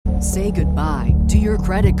Say goodbye to your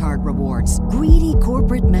credit card rewards. Greedy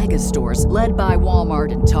corporate mega stores, led by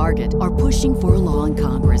Walmart and Target, are pushing for a law in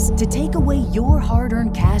Congress to take away your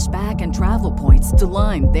hard-earned cash back and travel points to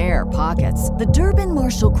line their pockets. The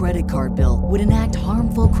Durbin-Marshall credit card bill would enact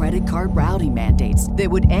harmful credit card routing mandates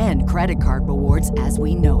that would end credit card rewards as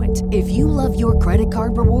we know it. If you love your credit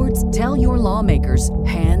card rewards, tell your lawmakers,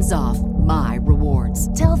 hands off my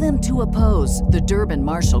rewards. Tell them to oppose the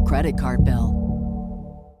Durbin-Marshall credit card bill.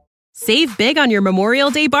 Save big on your Memorial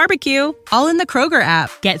Day barbecue, all in the Kroger app.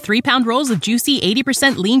 Get 3-pound rolls of juicy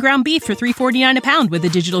 80% lean ground beef for $3.49 a pound with a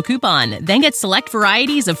digital coupon. Then get select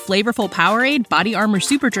varieties of flavorful Powerade, Body Armor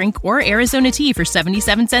Super Drink, or Arizona tea for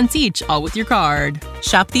 77 cents each, all with your card.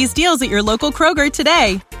 Shop these deals at your local Kroger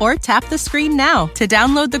today, or tap the screen now to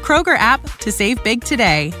download the Kroger app to save big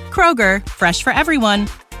today. Kroger, fresh for everyone.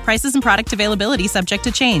 Prices and product availability subject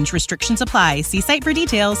to change. Restrictions apply. See site for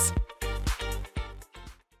details.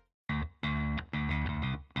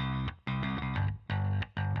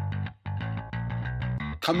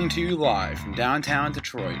 Coming to you live from downtown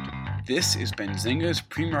Detroit, this is Benzinga's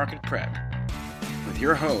Pre-Market Prep with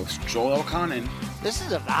your host, Joel Elconin. This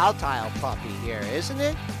is a volatile puppy here, isn't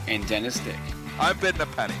it? And Dennis Dick. I'm bidding a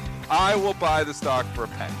penny. I will buy the stock for a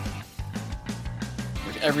penny.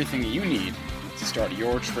 With everything you need to start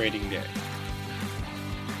your trading day.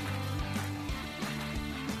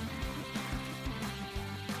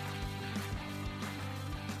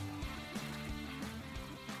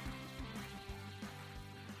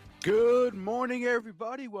 Good morning,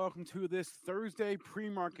 everybody. Welcome to this Thursday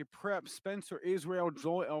pre-market prep. Spencer Israel,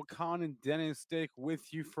 Joel Elconin, and Dennis Dick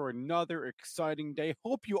with you for another exciting day.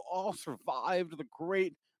 Hope you all survived the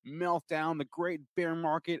great meltdown, the great bear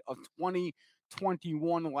market of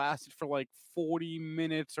 2021. Lasted for like 40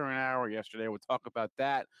 minutes or an hour yesterday. We'll talk about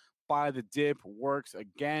that. Buy the dip works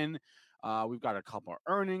again. We've got a couple of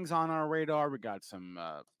earnings on our radar. We got some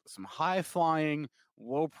high-flying,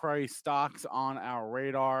 low-price stocks on our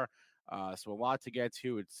radar. So a lot to get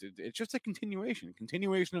to. It's just a continuation of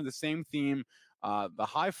the same theme. The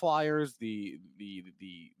high flyers, the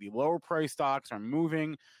lower price stocks are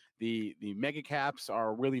moving. The mega caps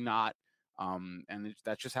are really not. And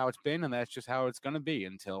that's just how it's been, and that's just how it's going to be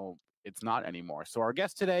until it's not anymore. So our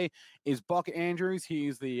guest today is Buck Andrews.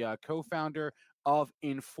 He's the co-founder of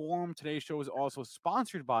Inform. Today's show is also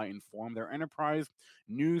sponsored by Inform. Their enterprise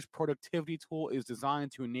news productivity tool is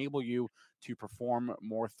designed to enable you to perform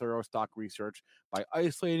more thorough stock research by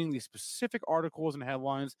isolating the specific articles and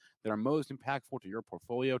headlines that are most impactful to your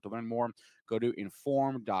portfolio. To learn more, go to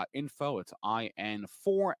inform.info. It's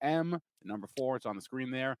IN4M, the number 4. It's on the screen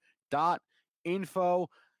there. .info.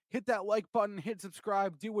 Hit that like button, hit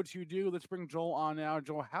subscribe, do what you do. Let's bring Joel on now.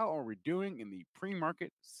 Joel, how are we doing in the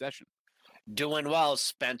pre-market session? Doing well,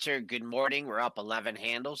 Spencer. Good morning. We're up 11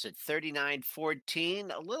 handles at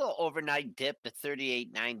 39.14. A little overnight dip to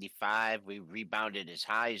 38.95. We rebounded as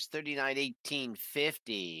high as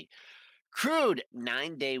 39.1850. Crude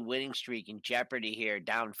 9-day winning streak in jeopardy here,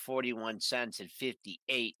 down 41 cents at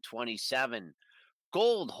 58.27.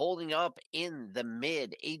 Gold holding up in the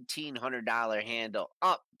mid $1,800 handle,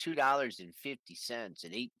 up $2.50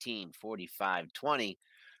 at 18.4520.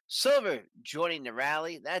 Silver joining the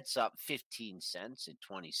rally, that's up 15 cents at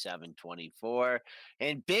 27.24.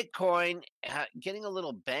 And Bitcoin getting a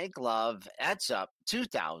little bank love, that's up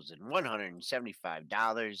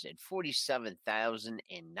 $2,175 at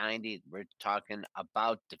 47,090. We're talking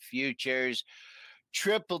about the futures.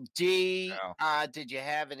 Triple D, did you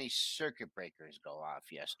have any circuit breakers go off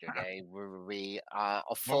yesterday? Were we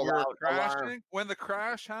a full out alarm? When the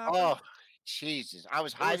crash happened? Oh, Jesus. I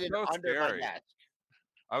was hiding under my desk.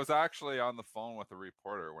 I was actually on the phone with a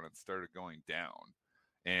reporter when it started going down.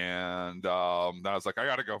 And I was like, I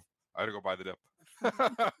gotta go buy the dip.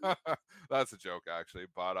 That's a joke, actually.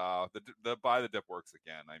 But the buy the dip works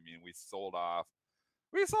again. I mean, we sold off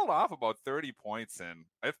about 30 points in,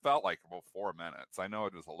 it felt like about 4 minutes. I know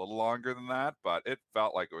it was a little longer than that, but it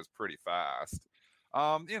felt like it was pretty fast.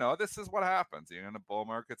 This is what happens. You're in the bull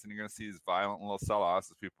markets and you're going to see these violent little sell-offs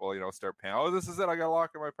as people, start paying, oh, this is it, I got to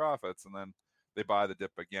lock in my profits. And then they buy the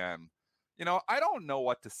dip again. I don't know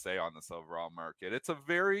what to say on this overall market. It's a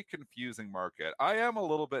very confusing market. I am a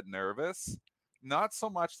little bit nervous. Not so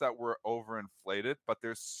much that we're overinflated, but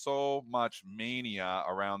there's so much mania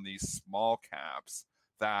around these small caps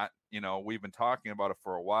that, we've been talking about it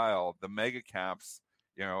for a while. The mega caps,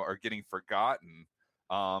 are getting forgotten.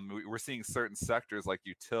 We're seeing certain sectors like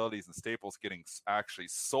utilities and staples getting actually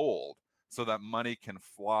sold so that money can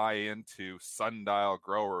fly into sundial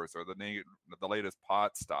growers or the latest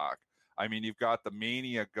pot stock. I mean, you've got the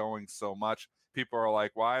mania going so much. people are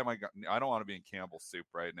like, why am I don't want to be in Campbell's Soup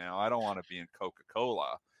right now. I don't want to be in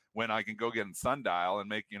Coca-Cola when I can go get in Sundial and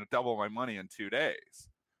make, double my money in 2 days.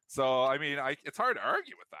 So, I mean, it's hard to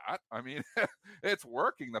argue with that. I mean, it's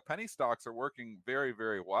working. The penny stocks are working very,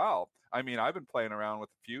 very well. I mean, I've been playing around with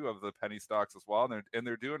a few of the penny stocks as well, and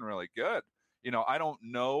they're doing really good. I don't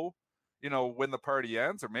know, when the party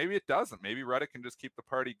ends, or maybe it doesn't. Maybe Reddit can just keep the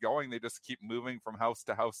party going. They just keep moving from house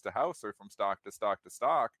to house to house, or from stock to stock to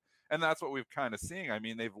stock. And that's what we've kind of seen. I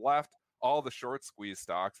mean, they've left all the short squeeze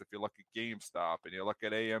stocks. If you look at GameStop, and you look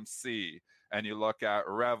at AMC, and you look at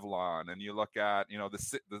Revlon, and you look at,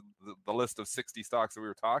 the list of 60 stocks that we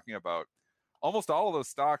were talking about, almost all of those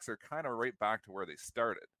stocks are kind of right back to where they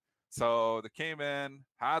started. So they came in,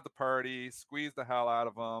 had the party, squeezed the hell out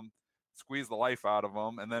of them, squeezed the life out of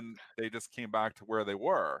them, and then they just came back to where they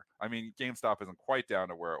were. I mean, GameStop isn't quite down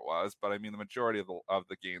to where it was, but I mean, the majority of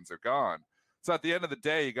the gains are gone. So at the end of the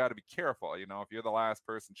day, you got to be careful. If you're the last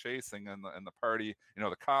person chasing, and the party,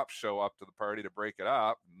 the cops show up to the party to break it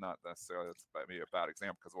up. Not necessarily, that's maybe a bad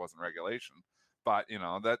example because it wasn't regulation, but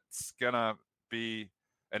that's gonna be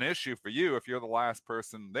an issue for you if you're the last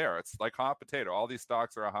person there. It's like hot potato. All these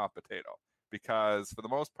stocks are a hot potato because for the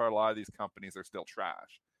most part, a lot of these companies are still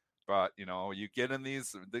trash. But you get in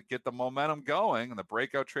these, get the momentum going, and the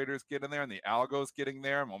breakout traders get in there, and the algos getting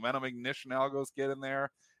there, momentum ignition algos get in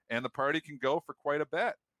there. And the party can go for quite a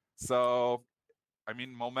bit. So, I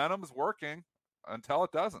mean, momentum is working until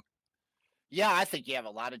it doesn't. Yeah, I think you have a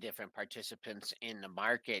lot of different participants in the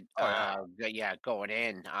market. Going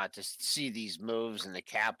in to see these moves and the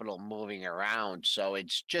capital moving around. So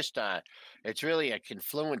it's just it's really a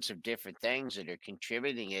confluence of different things that are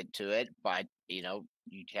contributing to it. But you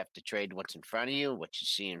have to trade what's in front of you, what you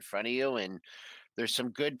see in front of you, and there's some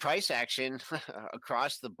good price action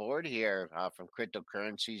across the board here, from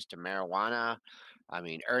cryptocurrencies to marijuana. I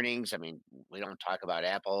mean, earnings. I mean, we don't talk about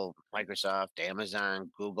Apple, Microsoft,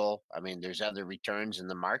 Amazon, Google. I mean, there's other returns in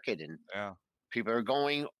the market, and people are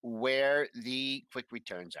going where the quick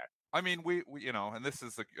returns are. I mean, we and this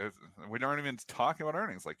is we aren't even talking about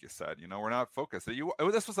earnings, like you said. We're not focused.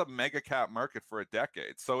 This was a mega cap market for a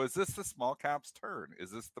decade. So is this the small caps turn?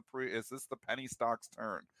 Is this the penny stocks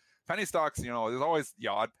turn? Penny stocks, there's always the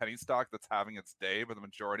odd penny stock that's having its day, but the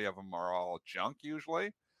majority of them are all junk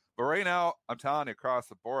usually. But right now, I'm telling you, across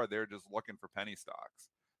the board, they're just looking for penny stocks.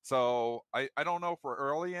 So I don't know if we're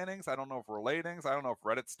early innings. I don't know if we're late innings. I don't know if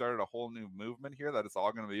Reddit started a whole new movement here that it's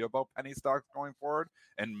all going to be about penny stocks going forward.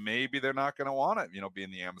 And maybe they're not going to want it, be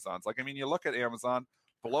in the Amazons. Like, I mean, you look at Amazon,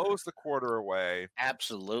 blows the quarter away.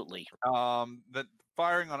 Absolutely. The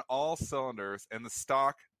firing on all cylinders, and the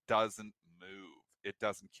stock doesn't move. It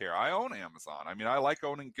doesn't care. I own Amazon. I mean, I like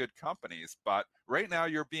owning good companies, but right now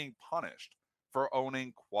you're being punished for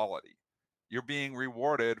owning quality. You're being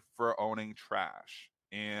rewarded for owning trash.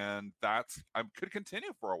 And could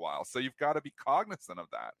continue for a while. So you've got to be cognizant of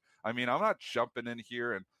that. I mean, I'm not jumping in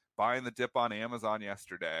here and buying the dip on Amazon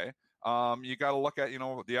yesterday. You got to look at,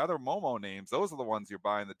 the other Momo names. Those are the ones you're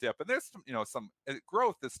buying the dip. And there's some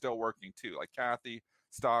growth is still working too. Like Kathy,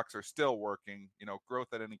 stocks are still working.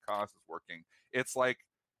 Growth at any cost is working. It's like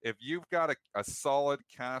if you've got a solid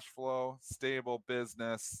cash flow, stable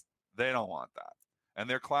business, they don't want that. And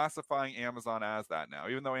they're classifying Amazon as that now.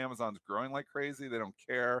 Even though Amazon's growing like crazy, they don't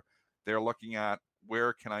care. They're looking at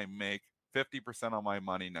where can I make 50% of my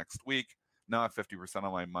money next week, not 50%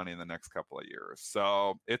 of my money in the next couple of years.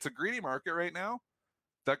 So it's a greedy market right now.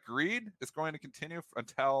 That greed is going to continue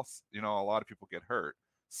until, a lot of people get hurt.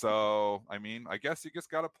 So, I mean, I guess you just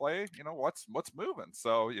got to play, what's moving.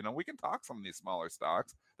 So, we can talk some of these smaller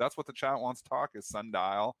stocks. That's what the chat wants to talk is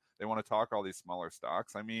Sundial. They want to talk all these smaller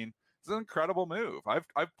stocks. I mean, it's an incredible move. I've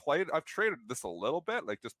traded this a little bit,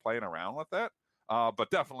 like just playing around with it, but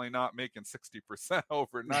definitely not making 60%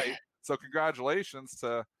 overnight. So congratulations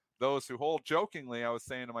to those who hold. Jokingly, I was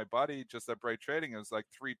saying to my buddy just at Bright Trading, it was like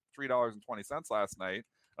 $3.20 last night.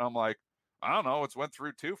 And I'm like, I don't know, it's went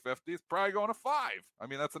through 250. It's probably going to 5. I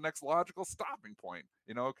mean, that's the next logical stopping point,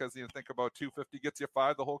 because you think about 250 gets you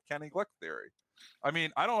 5, the whole Kenny Glick theory. I mean,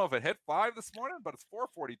 I don't know if it hit 5 this morning, but it's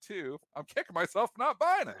 442. I'm kicking myself for not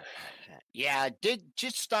buying it. Yeah, did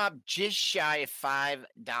just stop just shy of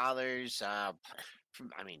 $5.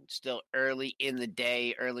 I mean, still early in the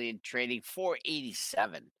day, early in trading,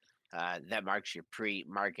 487. That marks your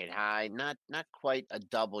pre-market high. Not quite a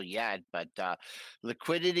double yet, but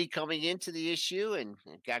liquidity coming into the issue and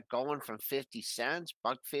got going from 50 cents,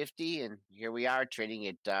 $1.50, and here we are trading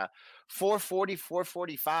at 440,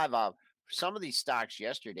 445. Some of these stocks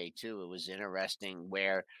yesterday too, it was interesting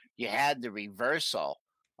where you had the reversal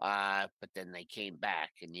But then they came back.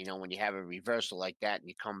 And, when you have a reversal like that and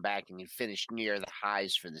you come back and you finish near the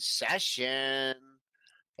highs for the session,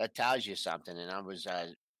 that tells you something. And I was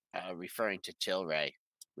referring to Tilray.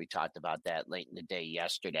 We talked about that late in the day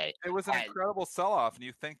yesterday. It was an incredible sell-off, and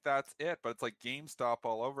you think that's it, but it's like GameStop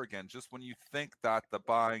all over again. Just when you think that the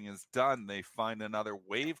buying is done, they find another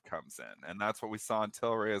wave comes in, and that's what we saw in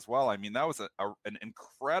Tilray as well. I mean, that was an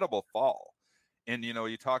incredible fall. And,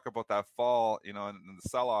 you talk about that fall, and the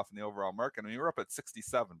sell-off in the overall market. I mean, we were up at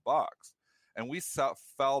 $67, and we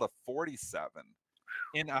fell to 47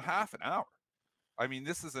 in a half an hour. I mean,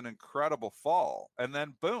 this is an incredible fall. And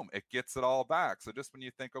then, boom, it gets it all back. So just when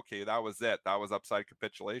you think, okay, that was it, that was upside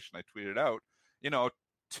capitulation, I tweeted out,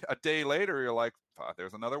 a day later, you're like,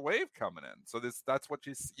 there's another wave coming in. So that's what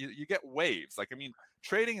you get waves. Like, I mean,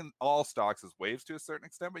 trading in all stocks is waves to a certain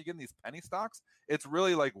extent, but you get in these penny stocks, it's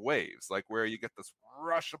really like waves, like where you get this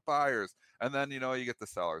rush of buyers, and then, you get the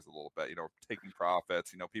sellers a little bit, taking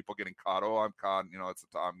profits, people getting caught. Oh, I'm caught, it's the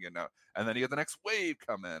time I'm getting out. And then you get the next wave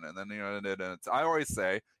come in, and then, and I always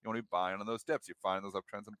say, you want to be buying on those dips. You find those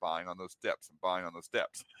uptrends and buying on those dips and buying on those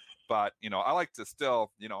dips. But, I like to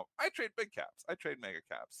still, I trade big caps, I trade mega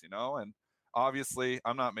caps, and obviously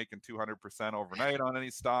I'm not making 200% overnight on any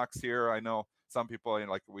stocks here. I know some people,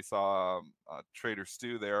 like we saw Trader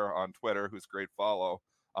Stu there on Twitter, who's a great follow.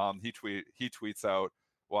 He tweets out,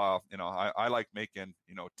 well, I like making,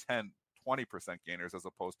 10, 20% gainers as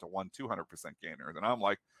opposed to 200% gainers. And I'm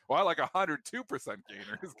like, well, I like 102%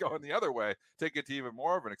 gainers going the other way. Take it to even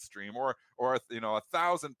more of an extreme, or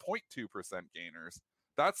 1,000.2% gainers.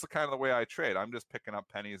 That's the kind of the way I trade. I'm just picking up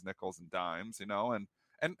pennies, nickels, and dimes, and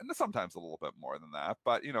sometimes a little bit more than that.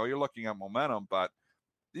 But, you're looking at momentum. But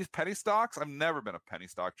these penny stocks, I've never been a penny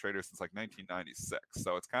stock trader since like 1996.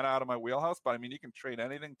 So it's kind of out of my wheelhouse. But I mean, you can trade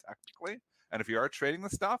anything technically. And if you are trading the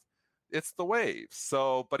stuff, it's the waves.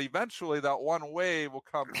 So, but eventually that one wave will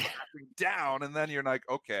come down, and then you're like,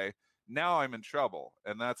 okay, now I'm in trouble.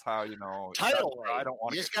 And that's how, tidal wave. I don't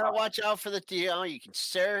want to. You just gotta watch out for the, you can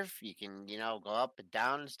surf, you can, go up and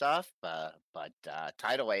down and stuff, but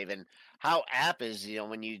tidal wave. And how app is,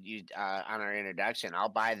 when you on our introduction, I'll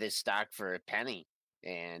buy this stock for a penny,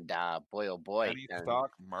 and boy, oh boy, penny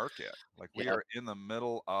stock market. Like we are in the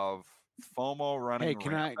middle of FOMO running.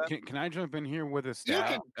 Hey, can I jump in here with a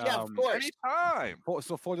stat? Of course. Anytime.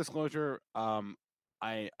 So full disclosure,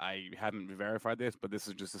 I haven't verified this, but this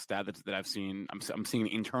is just a stat that I've seen. I'm seeing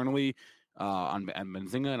internally on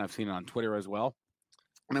Benzinga, and I've seen it on Twitter as well.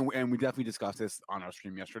 And we definitely discussed this on our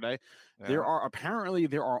stream yesterday. Yeah. There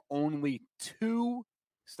are only two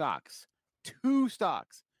stocks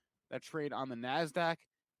that trade on the NASDAQ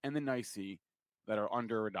and the NYSE that are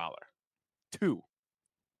under $1. Two.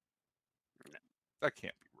 That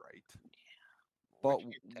can't be right.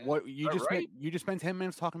 But you just spent 10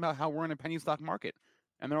 minutes talking about how we're in a penny stock market,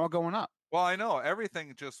 and they're all going up. Well, I know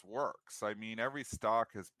everything just works. I mean, every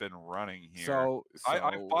stock has been running here. So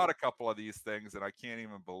I bought a couple of these things, and I can't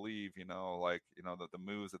even believe, the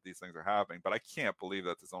moves that these things are having. But I can't believe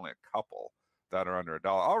that there's only a couple that are under $1.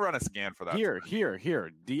 I'll run a scan for that. Here.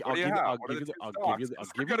 I'll give you. What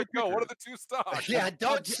are the two stocks? Yeah,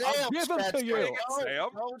 don't say them. Give them to you.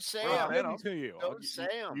 Don't say them. Give them to you. Don't say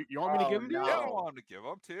them. You want me to give them to you? I don't want them to give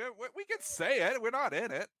them to you. We can say it. We're not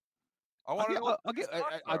in it. I'll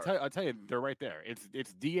tell you, they're right there.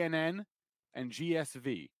 It's DNN and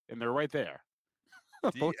GSV, and they're right there.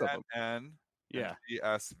 Both of them. DNN and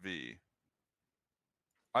GSV.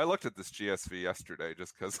 I looked at this GSV yesterday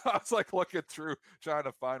just because I was like looking through trying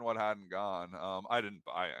to find what hadn't gone. I didn't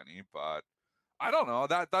buy any, but I don't know.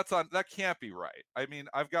 That can't be right. I mean,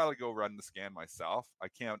 I've got to go run the scan myself. I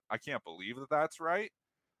can't believe that that's right.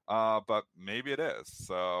 But maybe it is.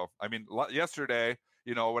 So I mean, yesterday,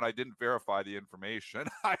 when I didn't verify the information,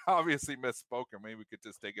 I obviously misspoke, and maybe we could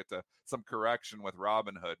just take it to some correction with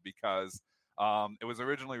Robinhood, because it was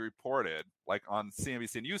originally reported like on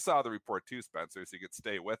CNBC, and you saw the report too, Spencer, so you could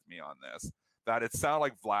stay with me on this, that it sounded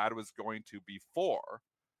like Vlad was going to be for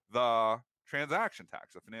the transaction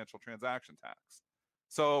tax, the financial transaction tax.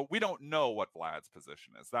 So we don't know what Vlad's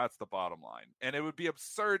position is. That's the bottom line. And it would be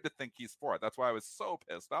absurd to think he's for it. That's why I was so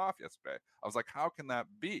pissed off yesterday. I was like, how can that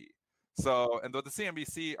be? So, and the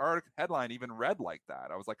CNBC article headline even read like that.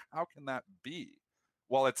 I was like, how can that be?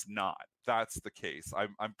 Well, it's not. That's the case.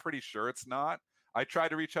 I'm pretty sure it's not. I tried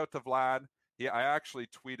to reach out to Vlad. I actually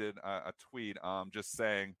tweeted a tweet just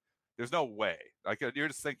saying there's no way. Like, you're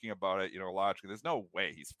just thinking about it, logically. There's no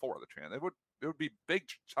way he's for the trans. It would be big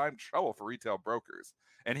time trouble for retail brokers.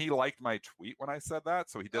 And he liked my tweet when I said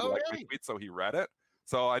that. So he did my tweet, so he read it.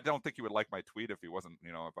 So I don't think he would like my tweet if he wasn't,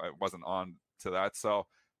 if I wasn't on to that. So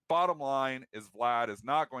Bottom line is Vlad is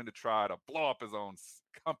not going to try to blow up his own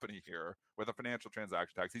company here with a financial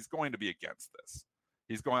transaction tax. He's going to be against this.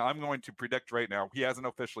 I'm going to predict right now. He hasn't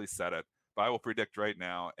officially said it, but I will predict right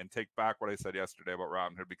now and take back what I said yesterday about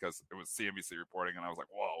Robinhood because it was CNBC reporting and I was like,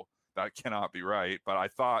 whoa, that cannot be right. But I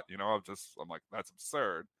thought, I'm like, that's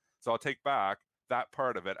absurd. So I'll take back that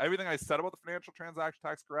part of it. Everything I said about the financial transaction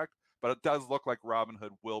tax, correct, but it does look like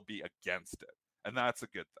Robinhood will be against it. And that's a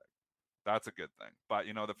good thing. That's a good thing. But,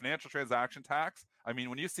 the financial transaction tax, I mean,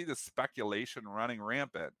 when you see the speculation running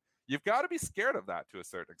rampant, you've got to be scared of that to a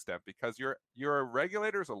certain extent because your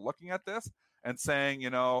regulators are looking at this and saying,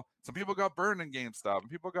 some people got burned in GameStop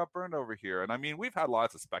and people got burned over here. And I mean, we've had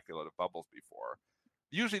lots of speculative bubbles before.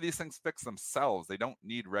 Usually these things fix themselves. They don't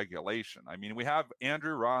need regulation. I mean, we have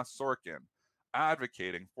Andrew Ross Sorkin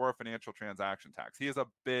advocating for a financial transaction tax. He is a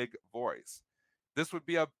big voice. This would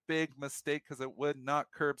be a big mistake because it would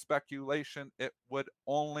not curb speculation. It would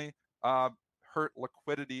only hurt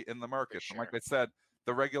liquidity in the market. Sure. And like I said,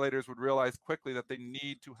 the regulators would realize quickly that they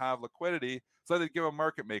need to have liquidity, so they'd give a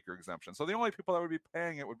market maker exemption. So the only people that would be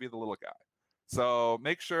paying it would be the little guy. So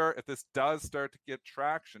make sure if this does start to get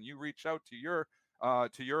traction, you reach out to your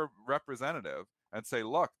representative and say,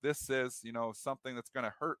 look, this is something that's going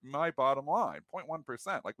to hurt my bottom line,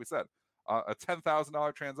 0.1%. Like we said, a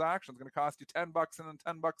 $10,000 transaction is going to cost you $10 in and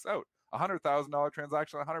 $10 out. A $100,000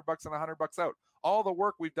 transaction, $100 in, $100 out. All the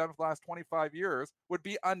work we've done for the last 25 years would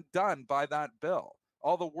be undone by that bill.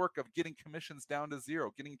 All the work of getting commissions down to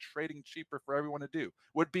zero, getting trading cheaper for everyone to do,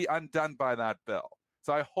 would be undone by that bill.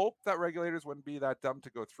 So I hope that regulators wouldn't be that dumb to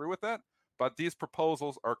go through with it, but these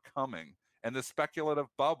proposals are coming, and the speculative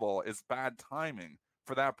bubble is bad timing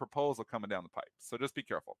for that proposal coming down the pipe. So just be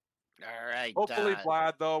careful. All right. Hopefully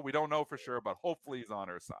Vlad, though, we don't know for sure, but hopefully he's on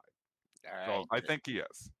our side. All right. So I think he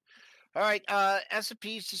is. All right,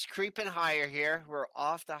 S&P's just creeping higher here. We're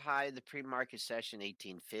off the high of the pre-market session,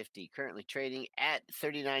 1850, currently trading at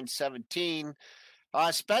 39.17.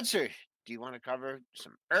 Spencer, do you want to cover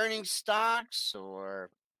some earnings stocks or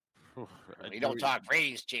we don't talk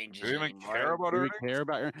ratings changes Do you even anymore? care about Do we earnings? care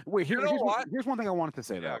about earnings? Wait, here's one thing I wanted to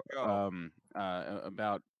say Yeah, though.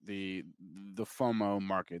 About the FOMO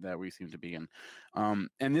market that we seem to be in,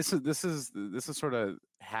 and this is sort of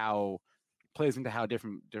how plays into how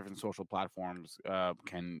different social platforms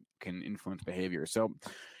can influence behavior. So,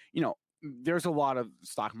 there's a lot of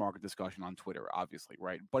stock market discussion on Twitter, obviously,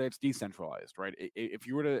 right? But it's decentralized, right? If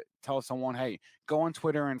you were to tell someone, hey, go on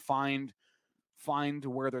Twitter and find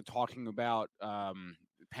where they're talking about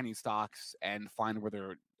penny stocks and find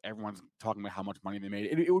where everyone's talking about how much money they made,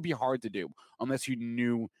 it would be hard to do unless you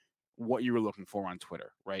knew what you were looking for on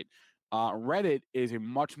Twitter, right? Reddit is a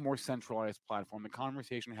much more centralized platform. The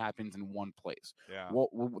conversation happens in one place. Yeah. Well,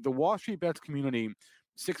 the Wall Street Bets community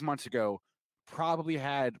 6 months ago probably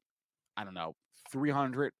had, I don't know,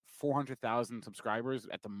 300, 400,000 subscribers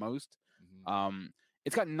at the most. Mm-hmm.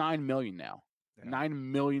 It's got 9 million now. Yeah.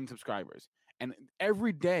 9 million subscribers. And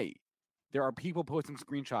every day there are people posting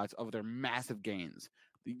screenshots of their massive gains.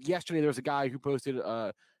 Yesterday there was a guy who posted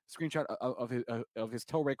a screenshot of his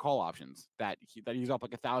Tilray call options that he's up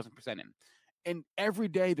like 1,000% in, and every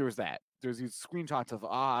day there's these screenshots of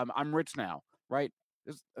I'm rich now, right?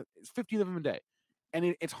 It's 50 of them a day,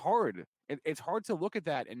 and it's hard. It's hard to look at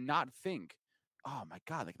that and not think, oh my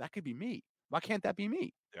god, like that could be me. Why can't that be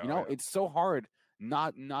me? Yeah, It's so hard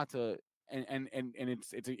not to, and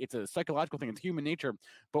it's a psychological thing. It's human nature,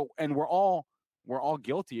 and we're all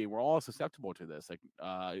guilty. We're all susceptible to this,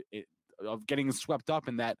 of getting swept up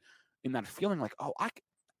in that feeling like, oh, I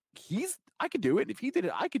could do it. If he did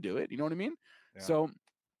it, I could do it. You know what I mean? Yeah. So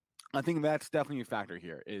I think that's definitely a factor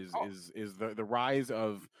here is the rise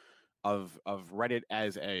of Reddit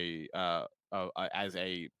as a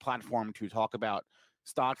platform to talk about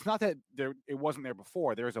stocks. Not that it wasn't there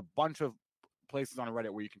before. There's a bunch of places on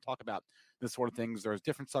Reddit where you can talk about this sort of things. There's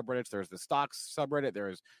different subreddits. There's the stocks subreddit.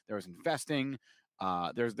 There's investing.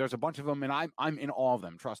 There's a bunch of them, and I'm in all of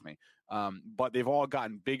them. Trust me. But they've all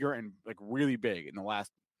gotten bigger and like really big in the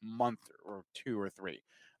last month or 2 or 3.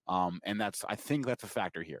 And I think that's a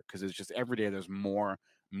factor here because it's just every day there's more,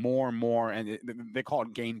 and they call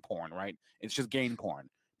it gain porn, right? It's just gain porn.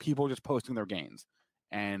 People just posting their gains,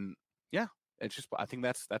 and yeah, it's just I think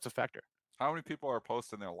that's a factor. How many people are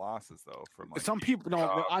posting their losses though? From like some people,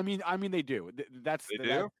 no, I mean they do. They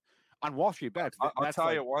do on Wall Street Bets. I'll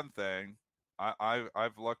tell you one thing.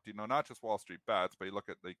 I've looked, not just Wall Street Bets, but you look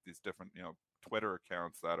at like these different, Twitter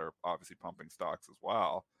accounts that are obviously pumping stocks as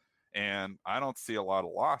well. And I don't see a lot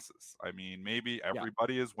of losses. I mean, maybe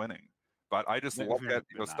everybody is winning, but I just look at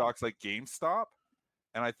stocks like GameStop,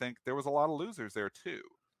 and I think there was a lot of losers there too.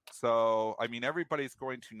 So, I mean, everybody's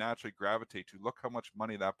going to naturally gravitate to look how much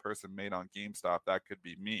money that person made on GameStop. That could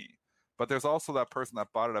be me. But there's also that person that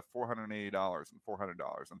bought it at $480 and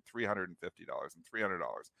 $400 and $350 and $300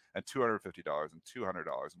 and $250 and $200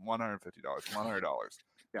 and $150 and $100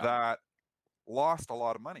 that lost a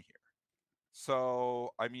lot of money here.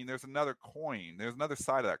 So, I mean, there's another coin. There's another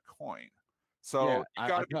side of that coin. So you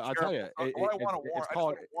got to be careful. I'll tell you,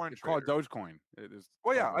 it's called Dogecoin. It is.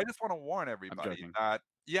 Well, yeah, I just want to warn everybody that,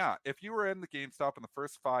 yeah, if you were in the GameStop in the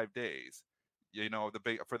first 5 days, you know,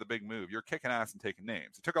 for the big move, you're kicking ass and taking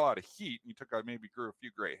names. You took a lot of heat. And you maybe grew a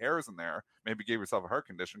few gray hairs in there. Maybe gave yourself a heart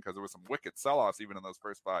condition because there was some wicked sell-offs even in those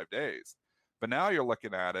first 5 days. But now you're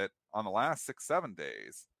looking at it on the last 6-7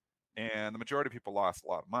 days, and the majority of people lost a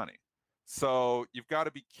lot of money. So you've got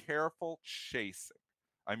to be careful chasing.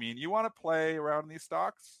 I mean, you want to play around these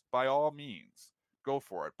stocks, by all means, go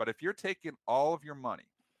for it. But if you're taking all of your money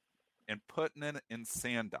and putting it in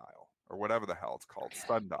Sundial or whatever the hell it's called,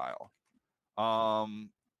 Sundial,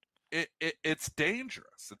 it's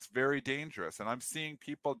dangerous. It's very dangerous. And I'm seeing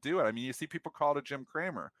people do it. I mean, you see people call to Jim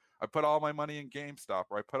Cramer, I put all my money in GameStop,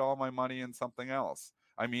 or I put all my money in something else.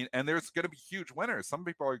 I mean, and there's going to be huge winners. Some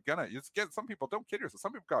people are going to some people, don't kid yourself,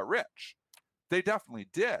 some people got rich. They definitely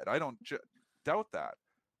did. I don't doubt that.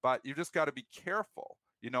 But you just got to be careful.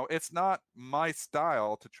 You know, it's not my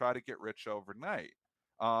style to try to get rich overnight.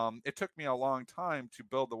 It took me a long time to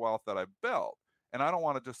build the wealth that I've built. And I don't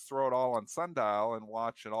want to just throw it all on Sundial and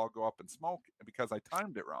watch it all go up in smoke because I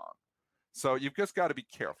timed it wrong. So you've just got to be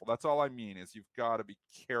careful. That's all I mean is you've got to be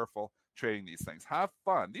careful trading these things. Have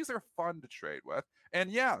fun. These are fun to trade with. And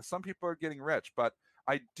yeah, some people are getting rich, but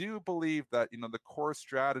I do believe that, you know, the core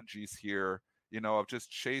strategies here, you know, of just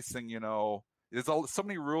chasing, you know, there's so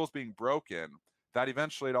many rules being broken that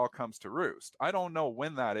eventually it all comes to roost. I don't know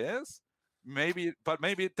when that is. Maybe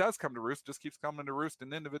it does come to roost. It just keeps coming to roost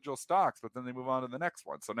in individual stocks, but then they move on to the next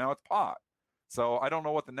one. So now it's pot. So I don't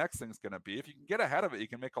know what the next thing's going to be. If you can get ahead of it, you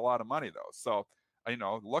can make a lot of money though. So, you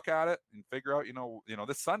know, look at it and figure out, you know,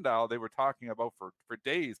 this Sundial they were talking about for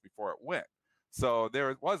days before it went. So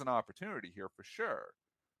there was an opportunity here for sure.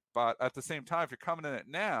 But at the same time, if you're coming in it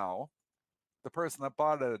now, the person that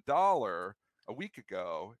bought it at $1 a week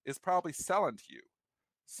ago is probably selling to you.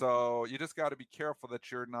 So you just got to be careful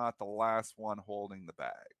that you're not the last one holding the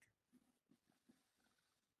bag.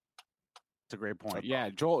 That's a great point. Yeah,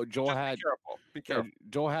 Joel had be careful.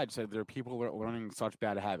 Joel had said there are people learning such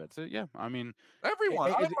bad habits. Yeah, I mean,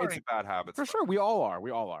 everyone. I'm learning bad habits for sure. We all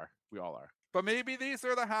are. But maybe these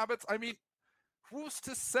are the habits. I mean, who's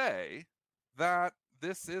to say that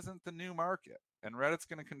this isn't the new market and Reddit's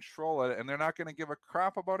going to control it and they're not going to give a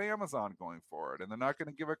crap about Amazon going forward and they're not going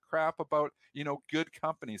to give a crap about, you know, good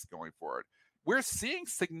companies going forward. We're seeing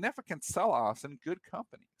significant sell-offs in good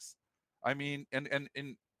companies. I mean, and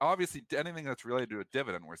obviously anything that's related to a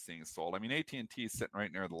dividend we're seeing sold. I mean, AT&T is sitting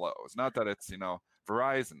right near the lows. Not that it's, you know,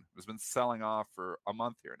 Verizon has been selling off for a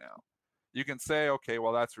month here now. You can say, okay,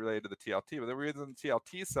 well, that's related to the TLT. But the reason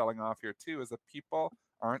TLT is selling off here too is that people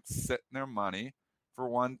aren't sitting their money for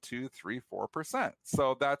 1, 2, 3, 4%.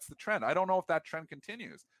 So that's the trend. I don't know if that trend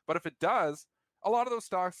continues, but if it does, a lot of those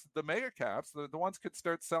stocks, the mega caps, the ones could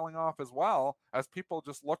start selling off as well as people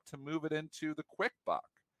just look to move it into the quick buck.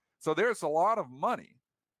 So there's a lot of money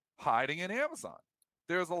hiding in Amazon.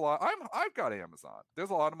 There's a lot. I've got Amazon.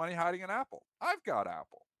 There's a lot of money hiding in Apple. I've got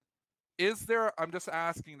Apple. Is there? I'm just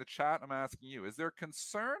asking the chat. I'm asking you. Is there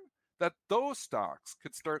concern that those stocks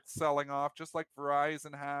could start selling off just like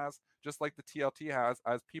Verizon has, just like the TLT has,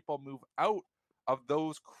 as people move out of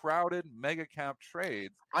those crowded mega cap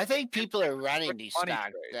trades? I think people are running these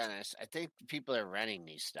stocks, Dennis. I think people are running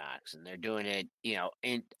these stocks and they're doing it, you know,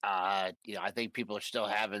 I think people are still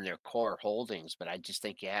having their core holdings, but I just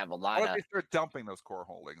think you have a lot of. If they start dumping those core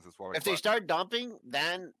holdings as well. If they start dumping,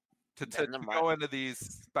 then to go into these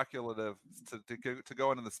speculative, to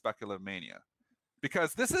go into the speculative mania.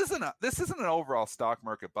 Because this isn't an overall stock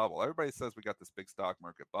market bubble. Everybody says we got this big stock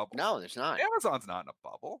market bubble. No, there's not. Amazon's not in a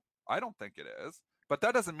bubble. I don't think it is. But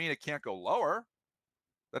that doesn't mean it can't go lower.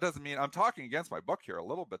 That doesn't mean I'm talking against my book here a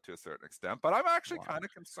little bit to a certain extent. But I'm actually kind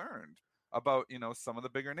of concerned about, you know, some of the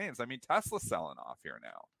bigger names. I mean, Tesla's selling off here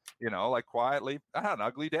now. You know, like quietly. I had an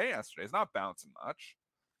ugly day yesterday. It's not bouncing much.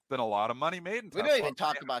 Been a lot of money made in Tesla. We don't even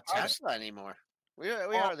talk about Tesla anymore. We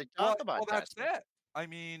hardly talk about Tesla. That's it. I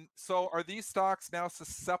mean, so are these stocks now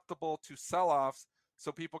susceptible to sell-offs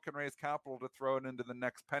so people can raise capital to throw it into the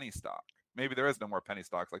next penny stock? Maybe there is no more penny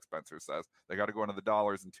stocks, like Spencer says. They got to go into the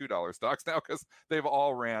 $1 and $2 stocks now because they've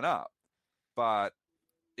all ran up. But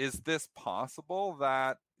is this possible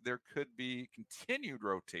that there could be continued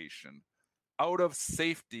rotation out of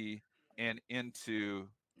safety and into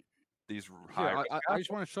these high. I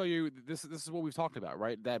just want to show you this. This is what we've talked about,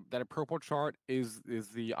 right? That purple chart is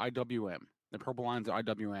the IWM. The purple lines are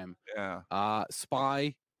IWM. Yeah.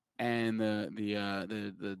 SPY and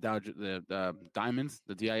the diamonds,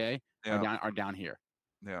 the DIA are down here.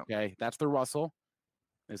 Yeah. Okay, that's the Russell.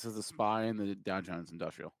 This is the SPY and the Dow Jones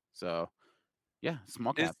Industrial. So, yeah,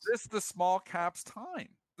 small caps. Is this the small caps time?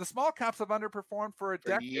 The small caps have underperformed for a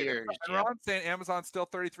decade. Years, and Ron's saying Amazon's still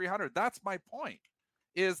 3,300. That's my point.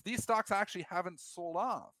 Is these stocks actually haven't sold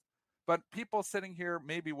off, but people sitting here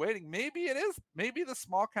maybe waiting. Maybe it is. Maybe the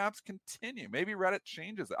small caps continue. Maybe Reddit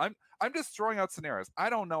changes it. I'm just throwing out scenarios. I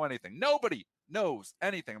don't know anything. Nobody knows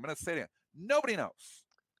anything. I'm going to say it. Nobody knows.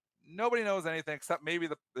 Nobody knows anything except maybe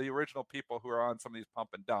the original people who are on some of these pump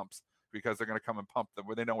and dumps because they're going to come and pump them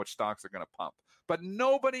where they know which stocks are going to pump. But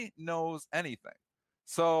nobody knows anything.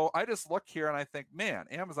 So I just look here and I think, man,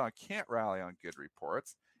 Amazon can't rally on good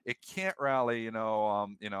reports. It can't rally, and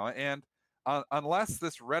unless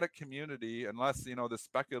this Reddit community, unless, the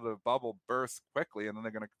speculative bubble bursts quickly and then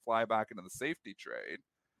they're going to fly back into the safety trade,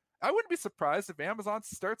 I wouldn't be surprised if Amazon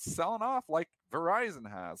starts selling off like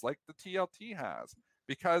Verizon has, like the TLT has,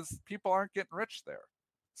 because people aren't getting rich there.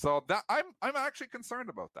 So that I'm actually concerned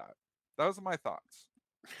about that. Those are my thoughts.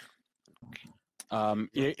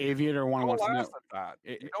 Aviator one wants to know.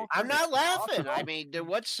 I'm not laughing. I mean,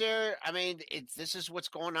 this is what's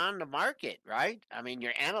going on in the market, right? I mean,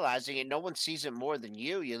 you're analyzing it. No one sees it more than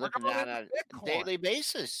you. You're looking at it on a daily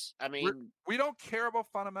basis. I mean, we don't care about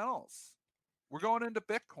fundamentals. We're going into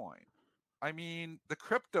Bitcoin. I mean, the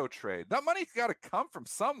crypto trade, that money's got to come from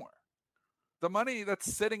somewhere. The money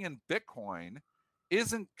that's sitting in Bitcoin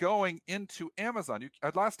isn't going into Amazon.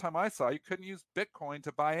 Last time I saw, you couldn't use Bitcoin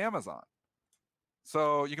to buy Amazon.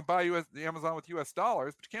 So you can buy Amazon with US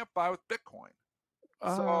dollars, but you can't buy with Bitcoin.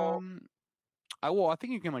 So I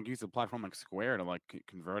think you can use a platform like Square to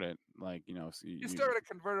convert it. So you started to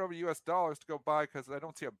convert it over US dollars to go buy, because I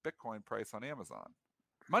don't see a Bitcoin price on Amazon.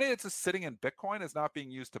 Money that's just sitting in Bitcoin is not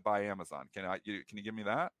being used to buy Amazon. Can you give me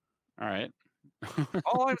that? All right.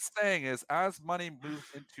 All I'm saying is, as money moves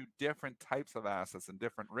into different types of assets and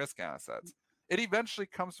different risk assets, it eventually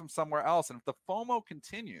comes from somewhere else. And if the FOMO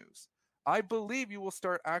continues, I believe you will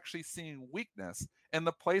start actually seeing weakness in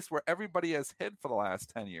the place where everybody has hid for the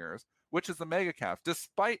last 10 years, which is the mega caps.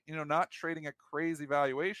 Despite, not trading at crazy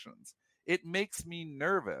valuations, it makes me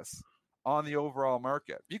nervous on the overall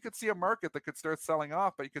market. You could see a market that could start selling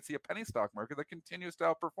off, but you could see a penny stock market that continues to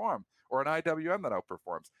outperform, or an IWM that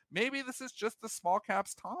outperforms. Maybe this is just the small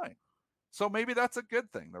caps time. So maybe that's a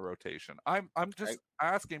good thing, the rotation. I'm just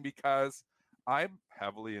asking because I'm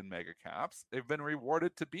heavily in mega caps. They've been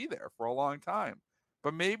rewarded to be there for a long time.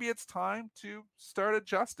 But maybe it's time to start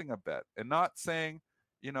adjusting a bit and not saying,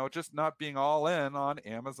 just not being all in on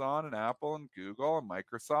Amazon and Apple and Google and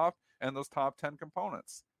Microsoft and those top 10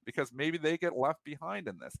 components, because maybe they get left behind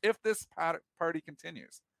in this. If this party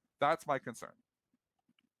continues, that's my concern.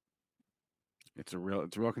 It's a real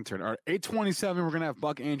concern. All right, 8:27. We're gonna have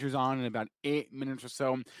Buck Andrews on in about 8 minutes or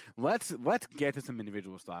so. Let's get to some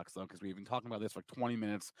individual stocks though, because we've been talking about this for 20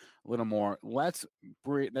 minutes, a little more. Let's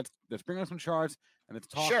bring up some charts and let's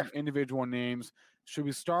talk some individual names. Should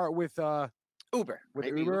we start with Uber? With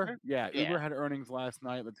Uber? Yeah, Uber had earnings last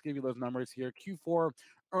night. Let's give you those numbers here. Q4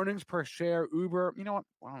 earnings per share. Uber. You know what?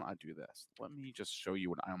 Why don't I do this? Let me just show you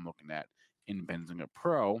what I'm looking at in Benzinga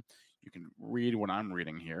Pro. You can read what I'm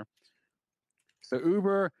reading here. So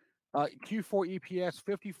Uber, Q4 EPS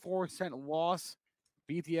 54-cent loss,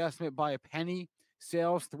 beat the estimate by a penny.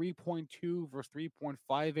 Sales $3.2 versus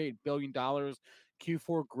 $3.58 billion.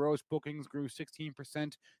 Q4 gross bookings grew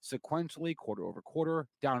 16% sequentially, quarter over quarter,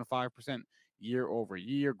 down 5% year over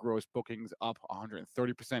year. Gross bookings up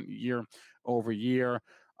 130% year over year.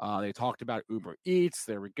 They talked about Uber Eats.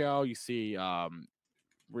 There we go. You see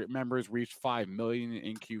members reached 5 million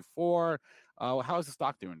in Q4. How's the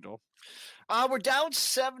stock doing, Joel? We're down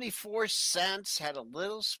 74 cents, had a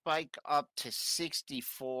little spike up to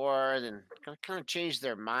 64, then kind of changed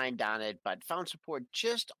their mind on it, but found support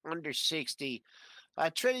just under 60.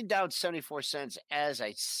 Trading down 74 cents, as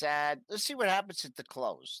I said. Let's see what happens at the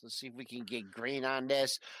close. Let's see if we can get green on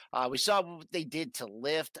this. We saw what they did to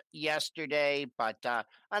Lyft yesterday, but on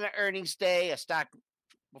an earnings day, a stock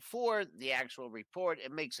before the actual report,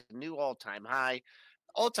 it makes a new all-time high.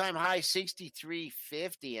 All-time high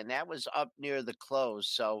 63.50, and that was up near the close.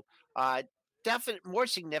 So definite more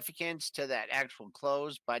significance to that actual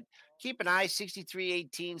close, but keep an eye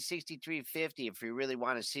 63.18, 63.50 if you really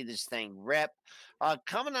want to see this thing rip.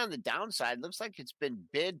 Coming on the downside, looks like it's been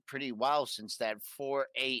bid pretty well since that 4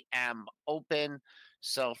 a.m. open.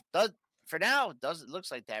 So for now, it looks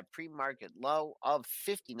like that pre-market low of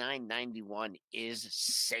 59.91 is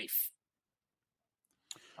safe.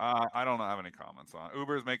 I don't have any comments on it.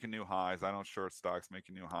 Uber's making new highs. I don't short stocks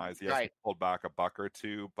making new highs. Yes, Right. pulled back a buck or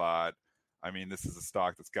two, but I mean, this is a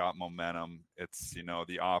stock that's got momentum. It's,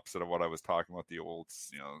 the opposite of what I was talking about, the old,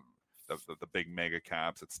 the big mega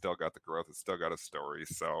caps. It's still got the growth. It's still got a story.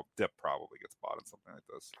 So dip probably gets bought in something like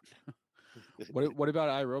this. What about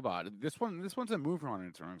iRobot? This one's a mover on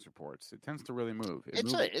its earnings reports. It tends to really move.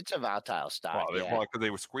 It's a volatile stock. Well, because they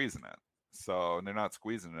were squeezing it. So they're not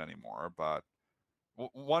squeezing it anymore, but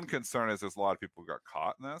one concern is there's a lot of people who got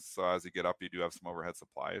caught in this. So as you get up, you do have some overhead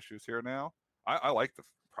supply issues here now. I like the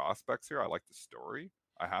prospects here. I like the story.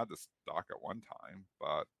 I had this stock at one time,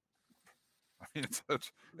 but I mean,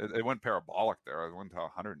 it went parabolic there. It went to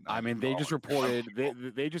 100. I mean, they just reported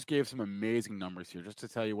they just gave some amazing numbers here, just to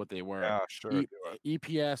tell you what they were. Yeah, sure.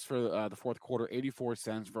 EPS for the fourth quarter, 84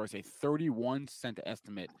 cents versus a 31 cent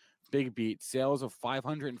estimate. Big beat. Sales of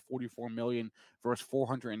 $544 million versus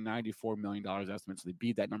 $494 million estimate. So they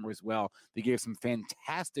beat that number as well. They gave some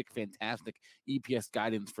fantastic EPS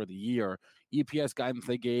guidance for the year. EPS guidance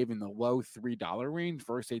they gave in the low $3 range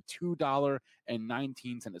versus a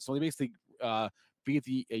 $2.19. So they basically beat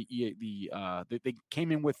they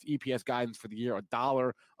came in with EPS guidance for the year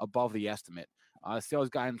 $1 above the estimate. Sales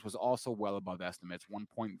guidance was also well above estimates,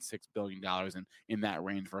 $1.6 billion in that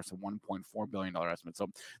range versus a $1.4 billion estimate. So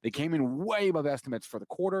they came in way above estimates for the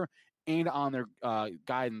quarter and on their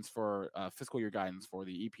guidance for fiscal year guidance for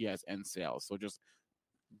the EPS and sales. So just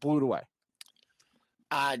blew it away.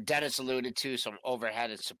 Dennis alluded to some overhead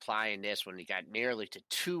and supply in this when he got nearly to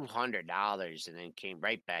 $200 and then came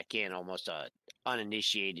right back in, almost a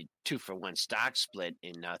uninitiated 2-for-1 stock split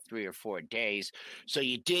in 3 or 4 days. So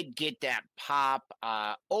you did get that pop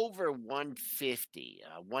over 150,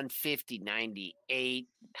 150.98,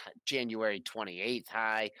 January 28th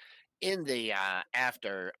high. In the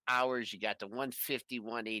after hours, you got the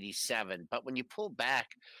 151.87. But when you pull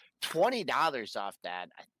back $20 off that,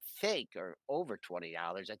 I think, or over $20,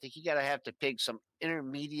 I think you have to pick some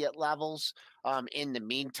intermediate levels. In the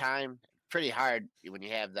meantime, pretty hard when you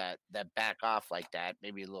have that back off like that.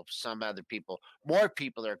 Maybe more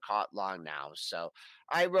people are caught long now. So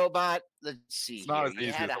iRobot, let's see. It's not here. as easy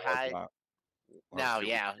You had as a high. No,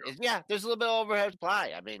 yeah, there's a little bit of overhead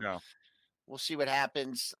supply. I mean, We'll see what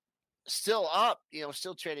happens. Still up,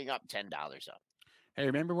 still trading up $10 up. Hey,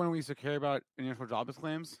 remember when we used to care about initial jobless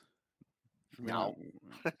claims? No.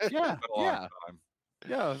 Yeah. Time.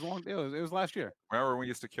 Yeah, it was last year. Remember when we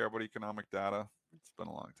used to care about economic data? It's been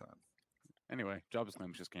a long time. Anyway, jobless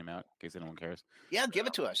claims just came out, in case anyone cares. Yeah, give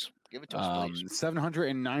it to us. Give it to us, please.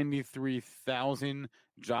 793,000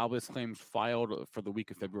 jobless claims filed for the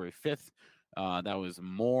week of February 5th. That was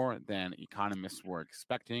more than economists were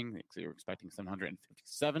expecting. They were expecting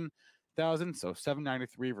 757,000, so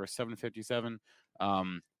 793 versus 757.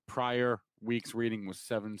 Prior week's reading was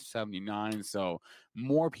 779, so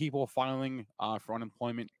more people filing for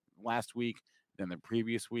unemployment last week than the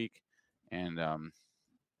previous week. And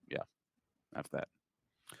after that,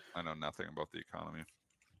 I know nothing about the economy.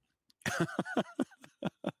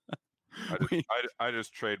 I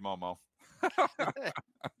just trade Momo.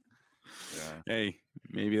 Yeah. Hey,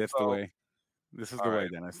 maybe that's the way. This is the way,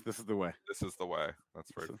 Dennis. This is the way. This is the way.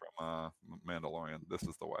 That's right from Mandalorian. This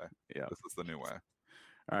is the way. Yeah. This is the new way.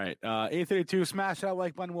 All right. 832. Smash that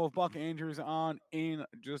like button. Wolf Buck Andrews on in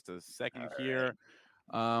just a second here.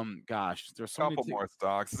 Gosh, there's so couple more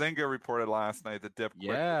stocks. Zynga reported last night the dip.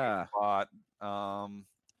 Yeah. But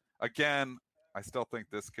again, I still think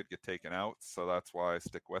this could get taken out, so that's why I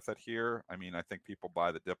stick with it here. I mean, I think people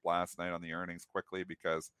buy the dip last night on the earnings quickly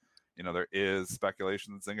because there is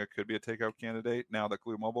speculation that Zynga could be a takeout candidate now that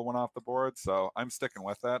Glue Mobile went off the board. So I'm sticking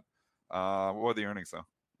with that. What were the earnings though?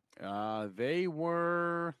 They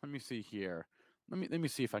were. Let me see here. Let me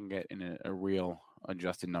see if I can get in a real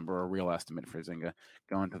adjusted number, a real estimate for Zynga.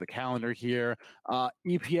 Going to the calendar here.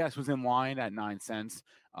 EPS was in line at 9 cents.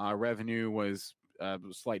 Revenue was a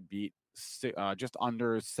slight beat, just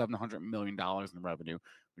under $700 million in revenue,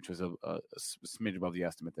 which was a smidge above the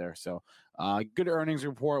estimate there. So good earnings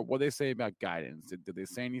report. What they say about guidance? Did they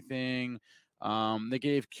say anything? They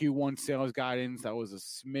gave Q1 sales guidance. That was a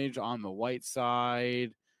smidge on the light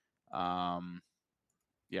side. Yeah.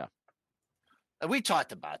 We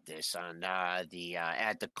talked about this on the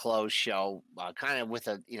at the close show, kind of with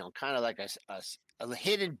kind of like a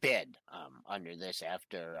hidden bid under this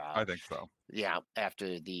after. I think so. Yeah,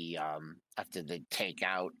 after the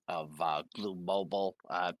takeout of Glue Mobile,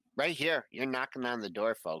 right here, you're knocking on the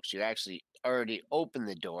door, folks. You're actually already opened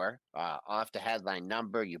the door off the headline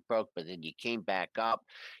number. You broke, but then you came back up,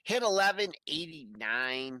 hit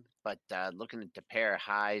 1189. But looking at the pair of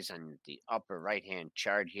highs on the upper right hand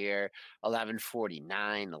chart here,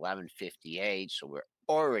 1149, 1158. So we're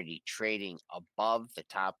already trading above the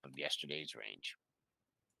top of yesterday's range.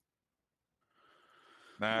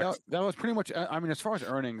 Next. That was pretty much. I mean, as far as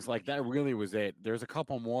earnings, like that really was it. There's a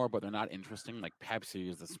couple more, but they're not interesting. Like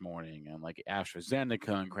Pepsi is this morning, and like AstraZeneca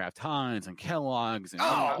and Kraft Heinz and Kellogg's. And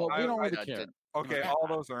we don't really care. Okay, all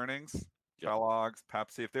those earnings, Kellogg's,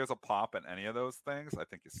 Pepsi. If there's a pop in any of those things, I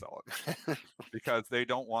think you sell it because they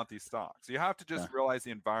don't want these stocks. You have to just realize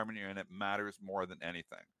the environment you're in. It matters more than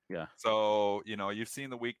anything. Yeah. So you've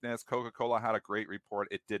seen the weakness. Coca-Cola had a great report.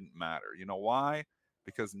 It didn't matter. You know why?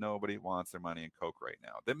 Because nobody wants their money in Coke right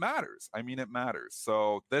now. That matters. I mean, it matters.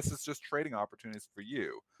 So this is just trading opportunities for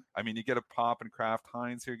you. I mean, you get a pop in Kraft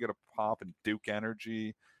Heinz here, you get a pop in Duke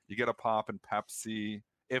Energy, you get a pop in Pepsi.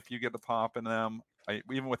 If you get the pop in them,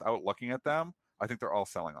 even without looking at them, I think they're all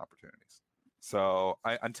selling opportunities. So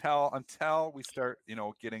until we start,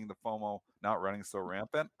 getting the FOMO not running so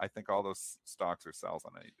rampant, I think all those stocks are sells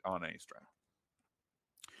on any strength.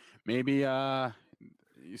 Maybe a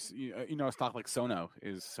stock like Sonos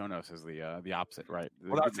is the opposite, right?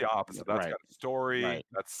 Well, that's the opposite. That's got a story. Right.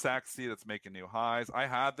 That's sexy. That's making new highs. I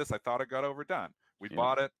had this. I thought it got overdone. We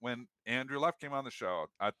bought it when Andrew Leff came on the show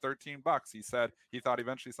at $13. He said he thought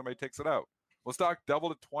eventually somebody takes it out. Well, stock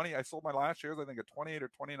doubled to 20. I sold my last shares, I think, at $28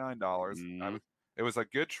 or $29. It was a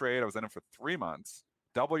good trade. I was in it for 3 months.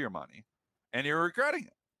 Double your money, and you're regretting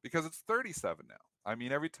it because it's 37 now. I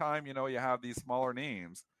mean, every time you have these smaller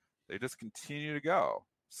names, they just continue to go.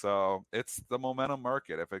 So it's the momentum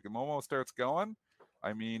market. If a Momo starts going,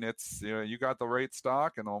 I mean, it's you got the right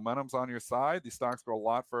stock and the momentum's on your side. These stocks go a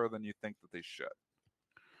lot further than you think that they should.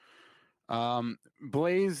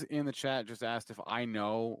 Blaze in the chat just asked if I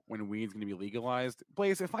know when weed's going to be legalized.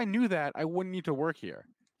 Blaze, if I knew that, I wouldn't need to work here.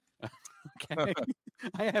 Okay,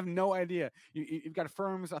 I have no idea. You've got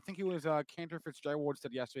firms. I think it was Cantor Fitzgerald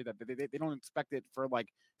said yesterday that they don't expect it for like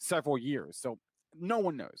several years. So no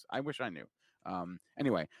one knows. I wish I knew.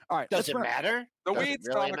 Anyway, all right. Does it matter? The weed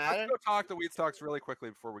stocks. Let's go talk the weed stocks really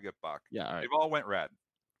quickly before we get Buck. Yeah, all right. They've all went red.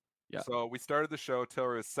 Yeah. So we started the show.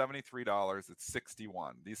 Tilray is $73. It's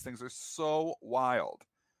 $61. These things are so wild.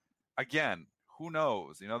 Again, who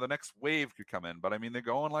knows? The next wave could come in, but I mean, they're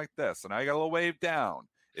going like this, and I got a little wave down.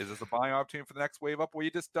 Is this a buying opportunity for the next wave up? Well,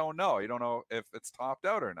 you just don't know. You don't know if it's topped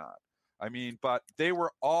out or not. I mean, but they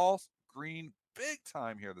were all green big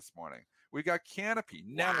time here this morning. We got Canopy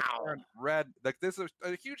now turned red. Like this is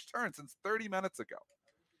a huge turn since 30 minutes ago.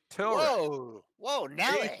 Whoa,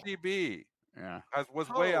 Nelly. ACB was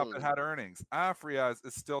Holy. Way up. It had earnings. Afriaz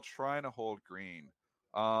is still trying to hold green.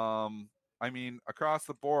 I mean, across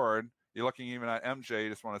the board, you're looking even at MJ. You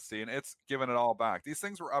just want to see, and it's giving it all back. These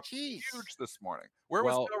things were up huge this morning. Where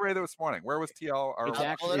was Tilray this morning? Where was TL?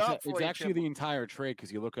 It's actually the entire trade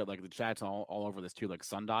because you look at like the chats all over this too, like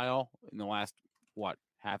Sundial in the last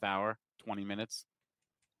half hour, 20 minutes.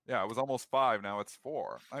 Yeah, it was almost 5. Now it's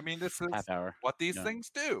 4. I mean, this is half hour. What these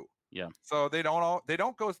things do. Yeah. So they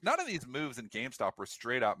don't go. None of these moves in GameStop were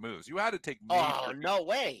straight up moves. You had to take major. Oh, no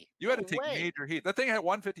way. You had to take major heat. That thing hit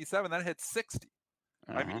 157. Then it hit 60.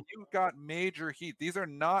 I mean, you got major heat. These are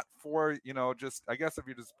not for, just, I guess if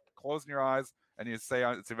you're just closing your eyes and you say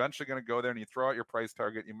it's eventually going to go there and you throw out your price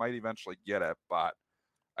target, you might eventually get it. But,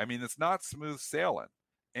 I mean, it's not smooth sailing.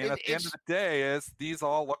 And at the end of the day these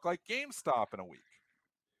all look like GameStop in a week.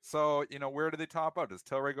 So, where do they top out? Does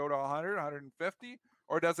Tilray go to 100, 150?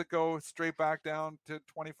 Or does it go straight back down to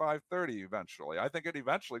 25, 30 eventually? I think it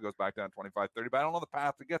eventually goes back down to 25, 30, but I don't know the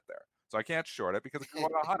path to get there. So I can't short it because it can go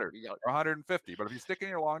to 100 or 150. But if you stick in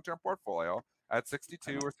your long-term portfolio at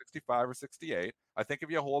 62 or 65 or 68, I think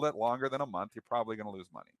if you hold it longer than a month, you're probably going to lose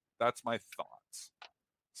money. That's my thoughts.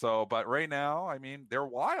 So, but right now, I mean, they're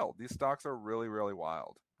wild. These stocks are really, really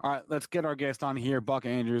wild. All right, let's get our guest on here, Buck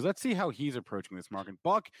Andrews. Let's see how he's approaching this market.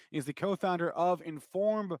 Buck is the co-founder of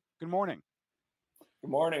Inform. Good morning. Good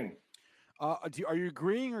morning. Are you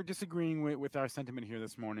agreeing or disagreeing with our sentiment here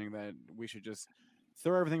this morning that we should just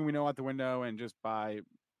throw everything we know out the window and just buy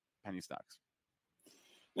penny stocks?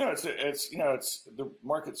 No, it's the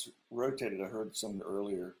market's rotated. I heard some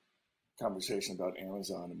earlier conversation about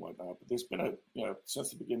Amazon and whatnot, but there's been since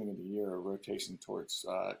the beginning of the year a rotation towards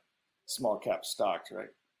small cap stocks, right?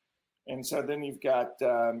 And so then you've got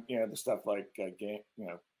the stuff like that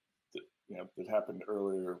happened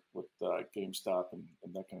earlier with GameStop and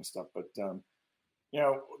that kind of stuff. But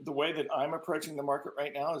the way that I'm approaching the market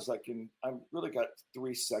right now is I've really got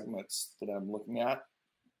 3 segments that I'm looking at.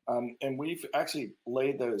 And we've actually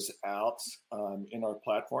laid those out in our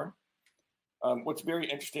platform. What's very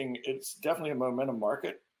interesting, it's definitely a momentum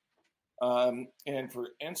market. And for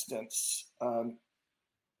instance,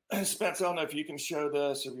 Spence, I don't know if you can show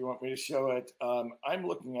this or if you want me to show it. I'm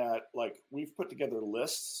looking at, like, we've put together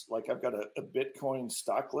lists. Like, I've got a Bitcoin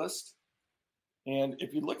stock list. And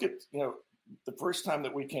if you look at, the first time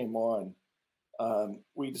that we came on,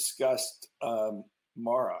 we discussed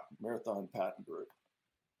MARA, Marathon Patent Group.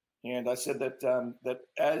 And I said that that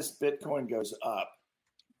as Bitcoin goes up,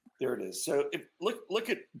 there it is. So look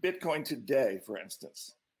at Bitcoin today, for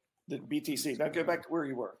instance, the BTC. Now go back to where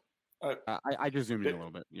you were. I just zoomed in a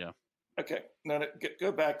little bit. Yeah. Okay. Now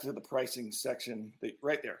go back to the pricing section.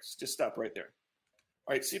 Right there. Just stop right there.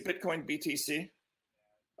 All right. See Bitcoin BTC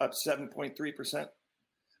up 7.3%.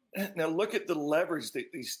 Now look at the leverage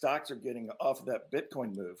that these stocks are getting off of that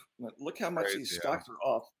Bitcoin move. Now, look how much these stocks are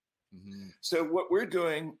off. Mm-hmm. So what we're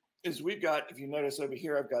doing is we've got, if you notice over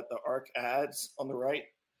here, I've got the ARK ads on the right.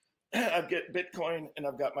 I've got Bitcoin and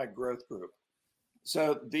I've got my growth group.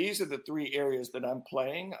 So these are the three areas that I'm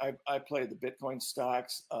playing. I play the Bitcoin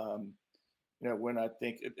stocks. When I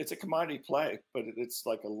think it's a commodity play, but it's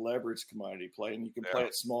like a leveraged commodity play, and you can play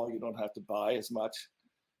it small. You don't have to buy as much.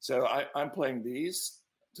 So I'm playing these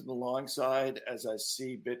to the long side as I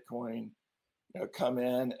see Bitcoin, come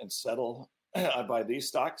in and settle. I buy these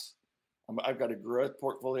stocks. I've got a growth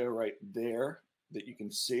portfolio right there that you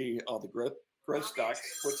can see all the growth stocks,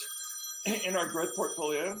 which in our growth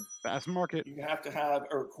portfolio, fast market, you have to have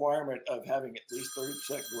a requirement of having at least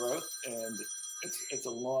 30% growth, and it's a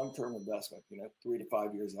long-term investment. 3 to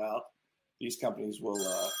 5 years out, these companies will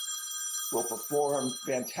perform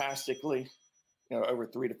fantastically. Over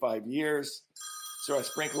 3 to 5 years. So I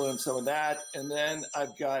sprinkle in some of that, and then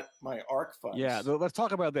I've got my ARK funds. Yeah, let's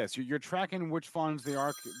talk about this. You're tracking which funds the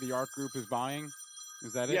ARK group is buying.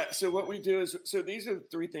 Is that it? Yeah. So what we do is, these are the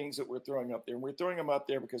three things that we're throwing up there, and we're throwing them up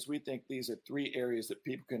there because we think these are three areas that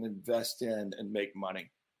people can invest in and make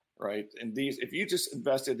money, right? And if you just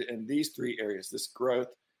invested in these three areas, this growth,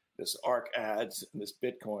 this ARK ads, and this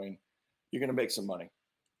Bitcoin, you're going to make some money,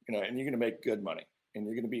 and you're going to make good money, and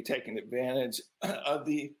you're going to be taking advantage of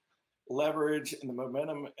the leverage and the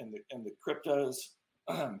momentum and the cryptos.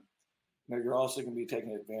 You're also going to be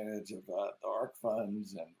taking advantage of the ARK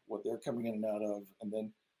funds and what they're coming in and out of,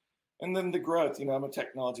 and then the growth. I'm a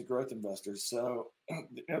technology growth investor, so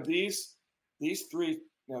these three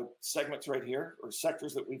segments right here, or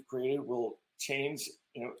sectors that we've created, will change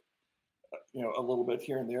a little bit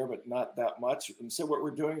here and there, but not that much. And so what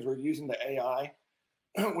we're doing is we're using the AI.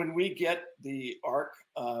 When we get the ARK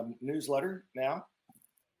newsletter now,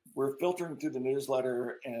 we're filtering through the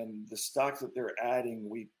newsletter, and the stocks that they're adding,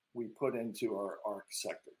 we put into our ARK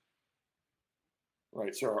sector,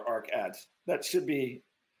 right? So our ARK ads, that's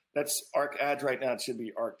ARK ads right now. It should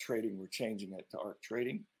be ARK trading. We're changing it to ARK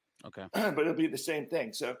trading. Okay. But it'll be the same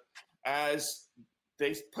thing. So as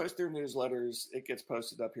they post their newsletters, it gets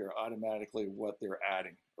posted up here automatically what they're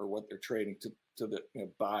adding or what they're trading to the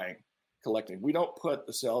buying, collecting. We don't put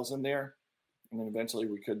the sales in there. I mean, eventually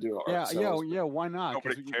we could do our sales. Yeah. Why not?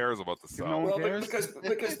 Nobody cares about the sell. No one cares?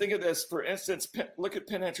 because think of this. For instance, look at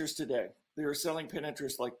Pinterest today. They were selling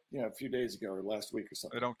Pinterest like a few days ago or last week or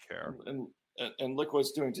something. They don't care. And look what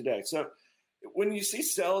it's doing today. So when you see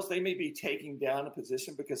sells, they may be taking down a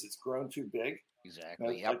position because it's grown too big.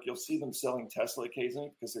 Exactly. Like you'll see them selling Tesla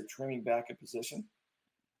occasionally because they're trimming back a position.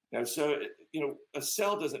 So a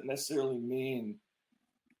sell doesn't necessarily mean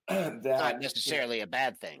that not necessarily a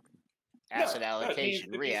bad thing. Asset allocation,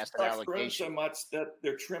 re-asset allocation. So much that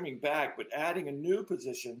they're trimming back, but adding a new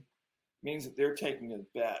position means that they're taking a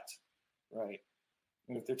bet, right?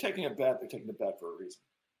 And if they're taking a bet, they're taking a bet for a reason.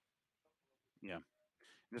 Yeah,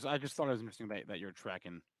 I just thought it was interesting that you're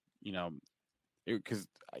tracking, because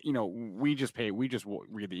we just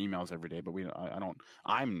read the emails every day, but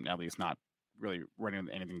I'm at least not really writing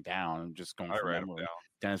anything down. I'm just going through them.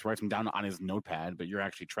 Dennis writes them down on his notepad, but you're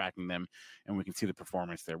actually tracking them, and we can see the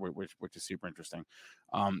performance there, which is super interesting.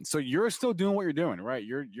 So you're still doing what you're doing, right?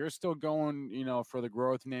 You're still going, for the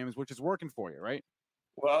growth names, which is working for you, right?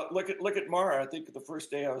 Well, look at Mara. I think the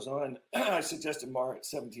first day I was on, I suggested Mara at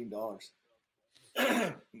 $17.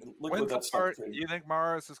 When's the start? Do you think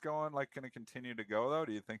Mars is going to continue to go though?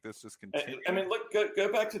 Do you think this just continues? I mean,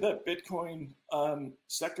 go back to that Bitcoin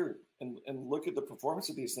sector and look at the performance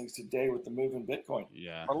of these things today with the move in Bitcoin.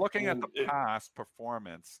 Yeah, but looking at the past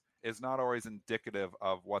performance is not always indicative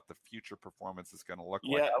of what the future performance is going to look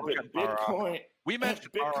like. Yeah, but Bitcoin. We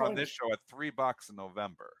mentioned Mara on this show at $3 in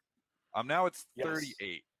November. Now it's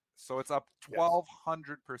 38, so it's up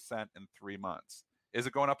 1,200% in 3 months. Is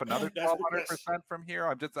it going up another 1,200% from here?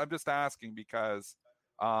 I'm just asking because,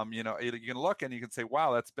 you know, you can look and you can say,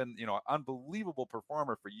 wow, that's been, you know, an unbelievable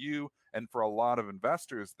performer for you and for a lot of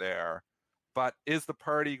investors there. But is the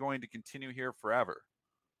party going to continue here forever?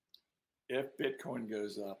 If Bitcoin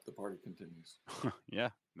goes up, the party continues. Yeah,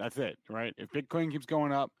 that's it, right? If Bitcoin keeps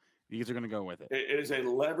going up, these are going to go with it. It is a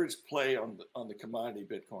leverage play on the commodity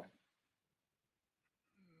Bitcoin.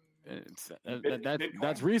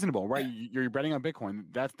 That's reasonable, right? You're betting on Bitcoin.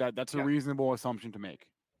 That's a reasonable assumption to make.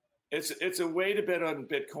 It's a way to bet on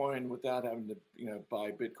Bitcoin without having to, you know,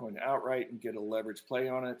 buy Bitcoin outright and get a leverage play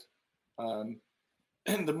on it.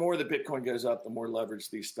 And the more the Bitcoin goes up, the more leverage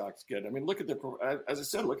these stocks get. I mean, look at as I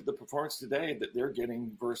said, look at the performance today that they're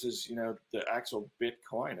getting versus, you know, the actual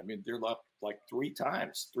Bitcoin. I mean, they're up like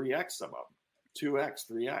 3x, 3x some of them, 2x,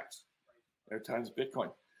 3x, times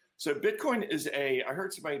Bitcoin. So Bitcoin is I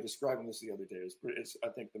heard somebody describing this the other day. It's I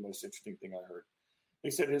think the most interesting thing I heard. They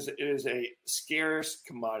said it is a scarce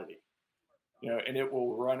commodity, you know, and it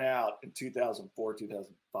will run out in 2004,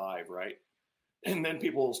 2005, right? And then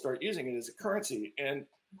people will start using it as a currency. And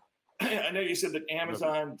I know you said that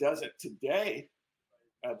Amazon doesn't today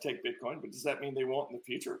take Bitcoin, but does that mean they won't in the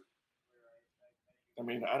future? I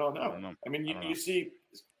mean, I don't know. I mean, you see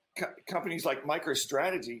companies like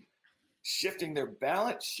MicroStrategy shifting their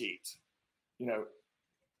balance sheet, you know,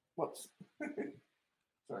 whoops. Sorry,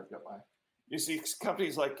 I've got you see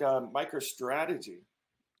companies like MicroStrategy, you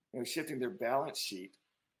know, shifting their balance sheet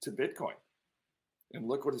to Bitcoin. And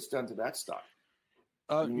look what it's done to that stock.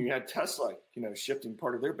 And you had Tesla, you know, shifting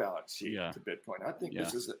part of their balance sheet to Bitcoin. I think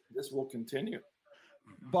this will continue.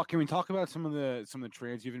 Buck, can we talk about some of the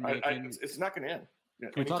trades you've been making? It's not going to end.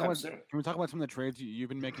 Can we talk about some of the trades you've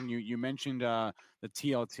been making? You mentioned the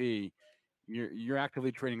TLT. You're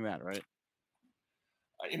actively trading that, right?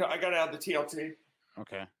 You know, I got out of the TLT.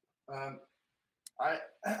 Okay. I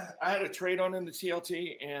had a trade on in the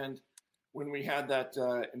TLT, and when we had that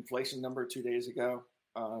inflation number 2 days ago,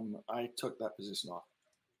 I took that position off.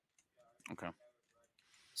 Okay.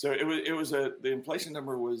 So it was the inflation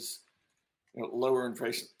number was, you know, lower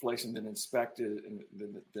inflation than expected and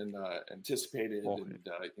than anticipated, and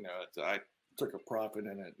you know, I took a profit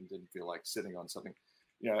in it and didn't feel like sitting on something.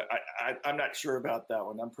 You know, I'm not sure about that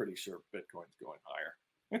one. I'm pretty sure Bitcoin's going higher.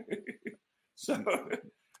 So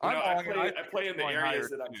I play in the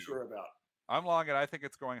areas that I'm sure about. I'm long it. I think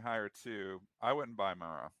it's going higher too. I wouldn't buy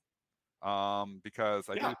Mara because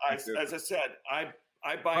as I said, I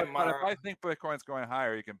buy Mara. But if I think Bitcoin's going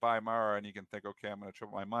higher, you can buy Mara and you can think, okay, I'm going to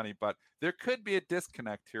triple my money. But there could be a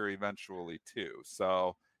disconnect here eventually too.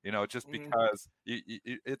 So, you know, just because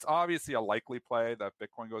it's obviously a likely play that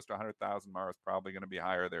Bitcoin goes to 100,000, Mara is probably going to be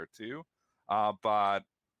higher there too. But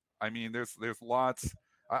I mean, there's lots.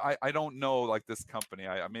 I don't know, like this company.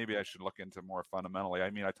 Maybe I should look into more fundamentally. I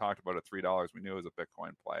mean, I talked about it $3. We knew it was a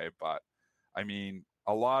Bitcoin play, but I mean,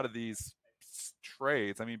 a lot of these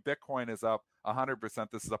trades. I mean, Bitcoin is up 100%.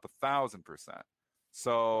 This is up 1,000%.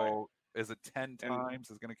 So is it 10 times?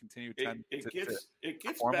 Is going to continue 10? It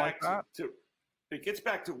gets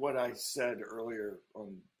back to what I said earlier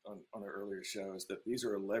on an earlier show, is that these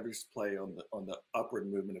are a leveraged play on the upward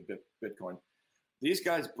movement of Bitcoin. These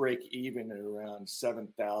guys break even at around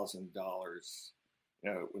 $7,000.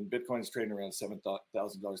 You know, when Bitcoin is trading around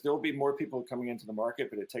 $7,000, there will be more people coming into the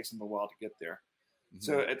market, but it takes them a while to get there. Mm-hmm.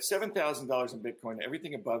 So at $7,000 in Bitcoin,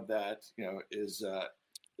 everything above that, you know, is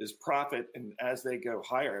profit. And as they go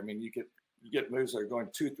higher, I mean, you get moves that are going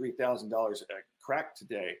 $2,000, $3,000 a crack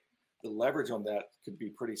today. The leverage on that could be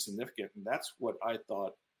pretty significant, and that's what I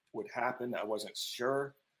thought would happen. I wasn't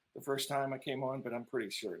sure the first time I came on, but I'm pretty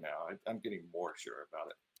sure now. I'm getting more sure about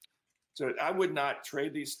it. So I would not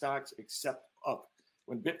trade these stocks except up.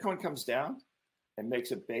 When Bitcoin comes down and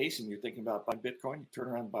makes a base and you're thinking about buying Bitcoin, you turn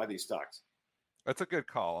around and buy these stocks. That's a good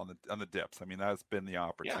call on the dips. I mean, that's been the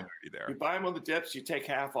opportunity there. You buy them on the dips, you take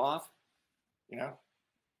half off, you know,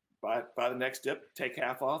 buy the next dip, take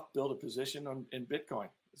half off, build a position in Bitcoin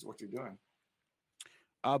is what you're doing.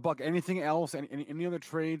 Buck, anything else? Any other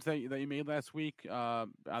trades that you made last week?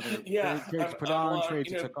 Trades put on,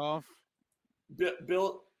 trades you took off?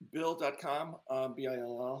 Bill.com,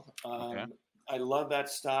 BILL. I love that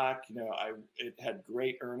stock. You know, it had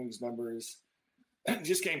great earnings numbers. It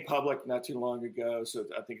just came public not too long ago, so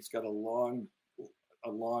I think it's got a long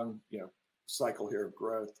cycle here of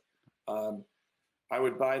growth. I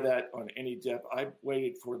would buy that on any dip. I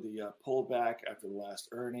waited for the pullback after the last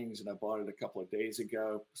earnings, and I bought it a couple of days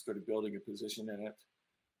ago. Started building a position in it.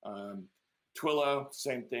 Twilio,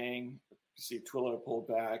 same thing. You see Twilio pull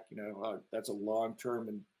back. You know, that's a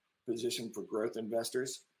long-term position for growth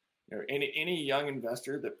investors. any young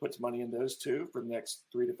investor that puts money in those two for the next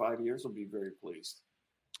 3 to 5 years will be very pleased.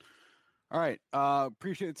 All right.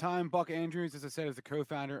 Appreciate the time. Buck Andrews, as I said, is the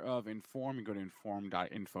co-founder of Inform. You go to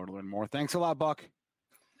inform.info to learn more. Thanks a lot, Buck.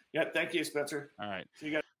 Yeah, thank you, Spencer. All right. See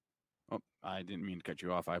you guys. Oh, I didn't mean to cut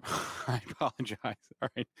you off. I apologize. All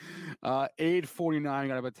right. 8:49.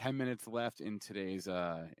 Got about 10 minutes left in today's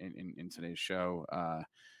in today's show.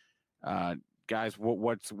 Guys,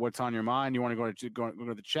 what's on your mind? You want to go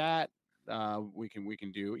to the chat? We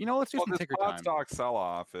can do. Let's do some ticker time. Stock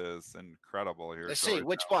sell-off is incredible here. Let's see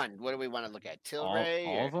which one. What do we want to look at? Tilray?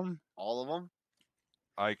 All of them. All of them.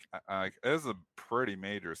 It is a pretty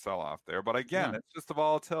major sell-off there, but again, it's just the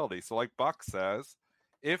volatility. So, like Buck says,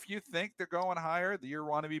 if you think they're going higher, you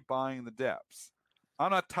want to be buying the dips.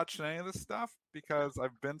 I'm not touching any of this stuff because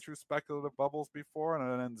I've been through speculative bubbles before,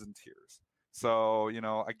 and it ends in tears. So,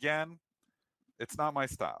 again, it's not my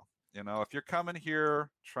style. If you're coming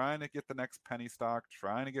here trying to get the next penny stock,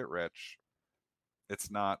 trying to get rich,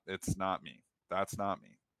 it's not me. That's not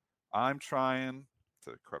me. I'm trying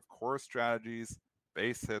to have core strategies,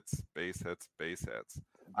 base hits.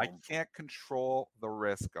 I can't control the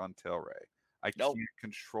risk on Tilray. I can't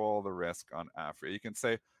control the risk on Aphria. You can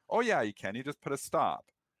say, oh yeah, you can. You just put a stop.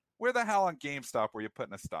 Where the hell on GameStop were you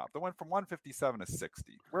putting a stop? That went from 157 to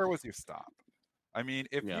 60. Where was your stop? I mean,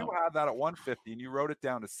 if you had that at 150 and you wrote it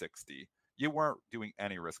down to 60, you weren't doing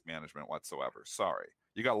any risk management whatsoever. Sorry.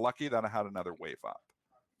 You got lucky that I had another wave up.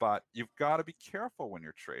 But you've got to be careful when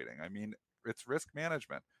you're trading. I mean, it's risk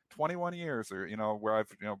management. 21 years or, where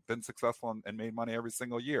I've, been successful and made money every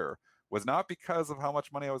single year was not because of how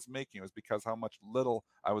much money I was making. It was because how much little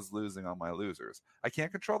I was losing on my losers. I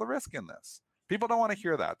can't control the risk in this. People don't want to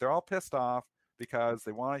hear that. They're all pissed off because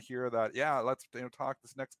they want to hear that, let's talk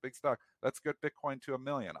this next big stock. Let's get Bitcoin to 1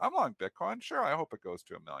 million. I'm long Bitcoin. Sure, I hope it goes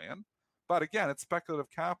to 1 million. But again, it's speculative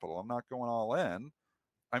capital. I'm not going all in.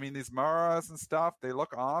 I mean, these Maras and stuff, they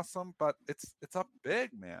look awesome, but it's up big,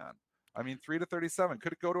 man. I mean, 3 to 37.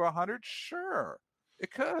 Could it go to 100? Sure,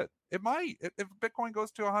 it could. It might. If Bitcoin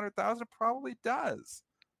goes to 100,000, it probably does.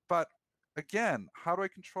 But again, how do I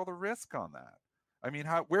control the risk on that? I mean,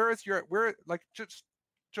 just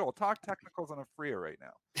Joel, talk technicals on Aphria right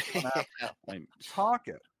now. Talk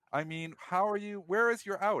it. I mean, where is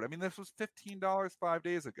your out? I mean, this was $15 5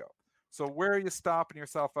 days ago. So where are you stopping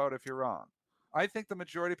yourself out if you're wrong? I think the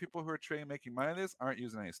majority of people who are trading making money on this aren't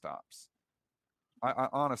using any stops. I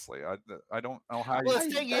honestly, I don't know how. Well,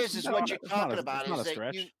 the thing is what you're talking about is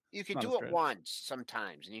that you can do it once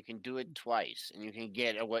sometimes, and you can do it twice, and you can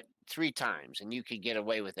get 3 times, and you can get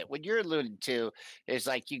away with it. What you're alluding to is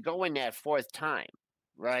like you go in that 4th time,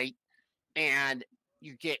 right, and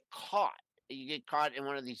you get caught. You get caught in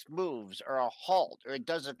one of these moves or a halt, or it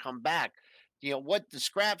doesn't come back. What the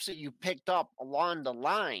scraps that you picked up along the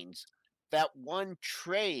lines, that one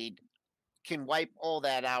trade can wipe all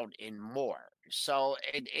that out and more. So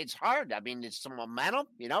it's hard. I mean, it's some momentum,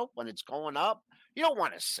 when it's going up, you don't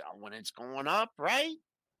want to sell when it's going up, right?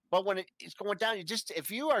 But when it's going down,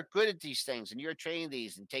 if you are good at these things and you're trading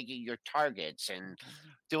these and taking your targets and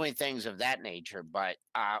doing things of that nature, but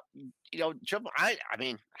Triple, I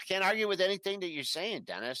mean, I can't argue with anything that you're saying,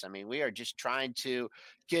 Dennis. I mean, we are just trying to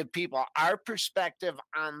give people our perspective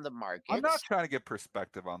on the market. I'm not trying to get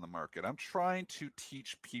perspective on the market. I'm trying to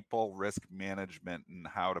teach people risk management and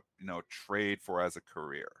how to, trade for as a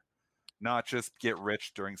career, not just get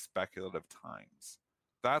rich during speculative times.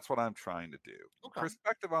 That's what I'm trying to do. Okay.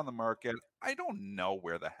 Perspective on the market. I don't know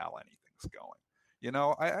where the hell anything's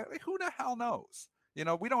going. Who the hell knows?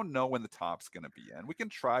 We don't know when the top's going to be in. We can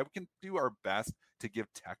try. We can do our best to give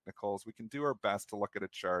technicals. We can do our best to look at a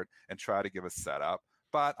chart and try to give a setup.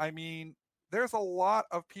 But, I mean, there's a lot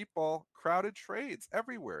of people, crowded trades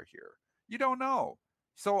everywhere here. You don't know.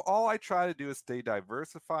 So all I try to do is stay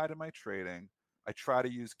diversified in my trading. I try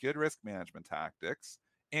to use good risk management tactics.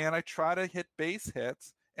 And I try to hit base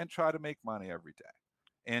hits and try to make money every day.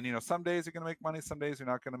 And, some days you're going to make money. Some days you're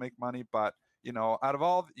not going to make money. But out of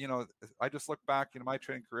all, I just look back, my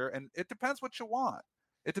trading career, and it depends what you want.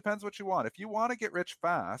 It depends what you want. If you want to get rich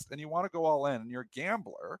fast and you want to go all in and you're a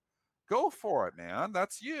gambler, go for it, man.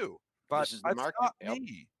 That's you. But that's not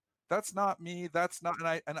me. That's not me. That's not,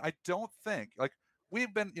 and I don't think, like,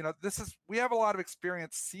 we've been, we have a lot of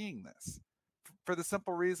experience seeing this for the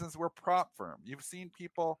simple reasons we're a prop firm. You've seen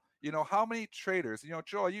people, how many traders,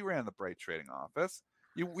 Joel, you ran the Bright Trading Office.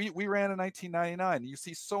 We ran in 1999. You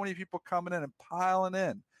see so many people coming in and piling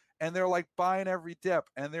in, and they're like buying every dip,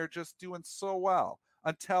 and they're just doing so well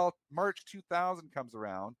until March 2000 comes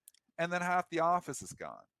around, and then half the office is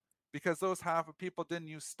gone because those half of people didn't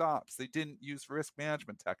use stops. They didn't use risk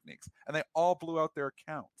management techniques, and they all blew out their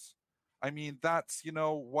accounts. I mean, that's,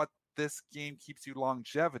 what this game keeps you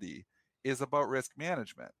longevity is about risk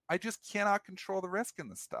management. I just cannot control the risk in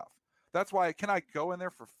this stuff. That's why can I go in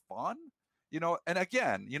there for fun? And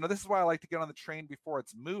again, this is why I like to get on the train before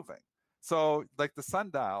it's moving. So like the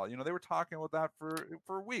sundial, they were talking about that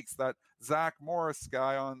for weeks. That Zach Morris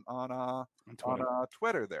guy on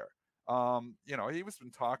Twitter there. He was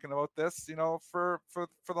been talking about this, for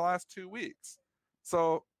the last 2 weeks.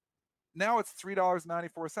 So now it's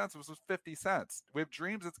 $3.94. It was 50 cents. We have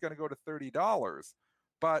dreams it's going to go to $30,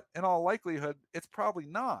 but in all likelihood, it's probably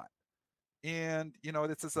not. And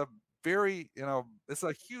this is a very, this is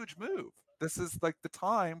a huge move. This is like the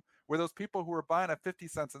time where those people who are buying at 50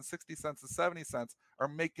 cents and 60 cents and 70 cents are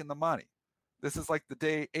making the money. This is like the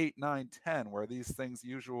day 8, 9, 10, where these things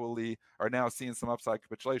usually are now seeing some upside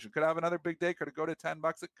capitulation. Could have another big day. Could it go to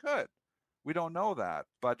 $10? It could. We don't know that.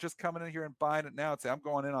 But just coming in here and buying it now and say, I'm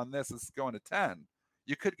going in on this, it's going to 10.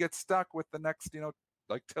 You could get stuck with the next,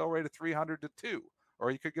 like Tilray to 300 to 2. Or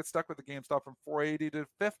you could get stuck with the GameStop from 480 to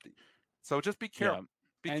 50. So just be careful. Yeah.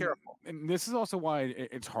 Be careful. And this is also why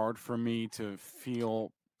it's hard for me to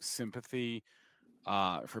feel sympathy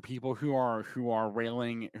for people who are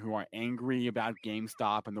railing, who are angry about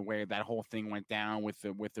GameStop and the way that whole thing went down with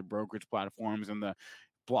the brokerage platforms and the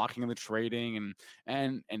blocking of the trading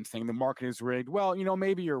and saying the market is rigged. Well,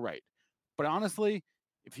 maybe you're right, but honestly,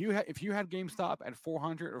 if you had GameStop at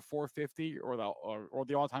 400 or 450 or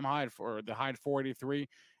the all-time high or the high at 483,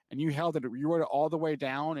 and you held it, you rode it all the way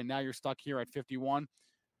down, and now you're stuck here at 51.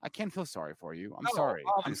 I can't feel sorry for you. I'm sorry.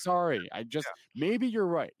 Obviously. I'm sorry. I just maybe you're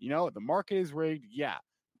right. The market is rigged. Yeah,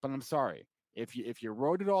 but I'm sorry if you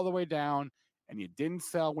rode it all the way down and you didn't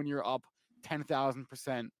sell when you're up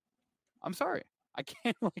 10,000%. I'm sorry. I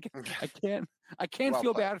can't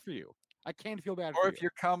feel bad for you. I can't feel bad for you. Or if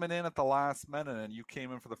you're coming in at the last minute and you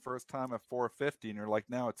came in for the first time at 450 and you're like,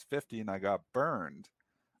 now it's 50 and I got burned.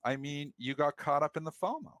 I mean, you got caught up in the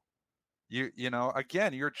FOMO.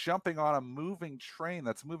 Again, you're jumping on a moving train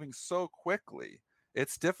that's moving so quickly.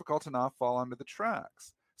 It's difficult to not fall under the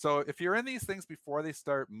tracks. So if you're in these things before they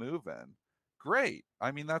start moving, great.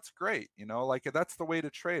 I mean, that's great. Like that's the way to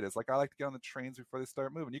trade. It's like I like to get on the trains before they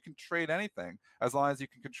start moving. You can trade anything as long as you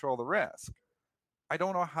can control the risk. I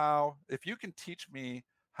don't know how, if you can teach me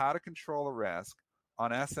how to control the risk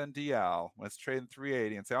on SNDL when it's trading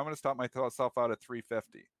 380 and say, I'm going to stop myself out at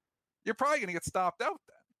 350, you're probably going to get stopped out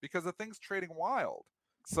then because the thing's trading wild.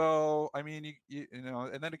 So, I mean,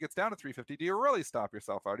 and then it gets down to 350. Do you really stop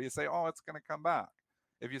yourself out? Do you say, oh, it's going to come back?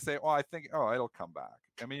 If you say, oh, I think, oh, it'll come back.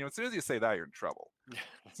 I mean, as soon as you say that, you're in trouble.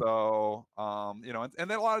 So, and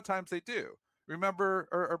then a lot of times they do. Remember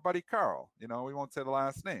our buddy Carl, we won't say the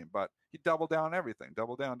last name, but he doubled down everything.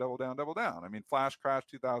 Double down, double down, double down. I mean, flash crash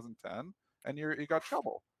 2010, and you got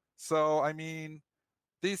trouble. So, I mean,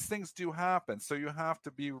 these things do happen. So you have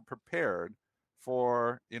to be prepared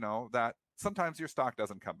for, that sometimes your stock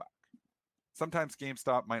doesn't come back. Sometimes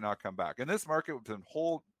GameStop might not come back. And this market was in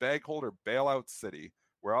bag holder bailout city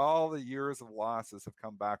where all the years of losses have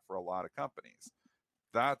come back for a lot of companies.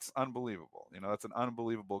 That's unbelievable. That's an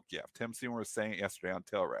unbelievable gift. Tim Seymour was saying it yesterday on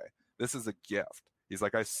Tilray. This is a gift. He's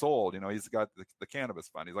like, I sold, he's got the cannabis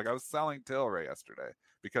fund. He's like, I was selling Tilray yesterday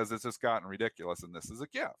because it's just gotten ridiculous and this is a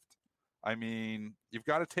gift. I mean, you've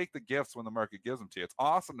got to take the gifts when the market gives them to you. It's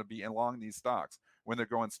awesome to be along these stocks when they're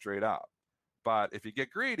going straight up. But if you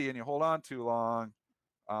get greedy and you hold on too long,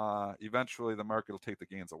 eventually the market will take the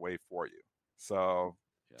gains away for you. So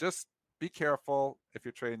just be careful if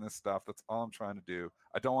you're trading this stuff. That's all I'm trying to do.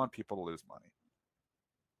 I don't want people to lose money.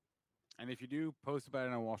 And if you do, post about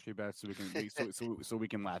it on Wall Street Bets so we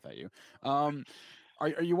can laugh at you.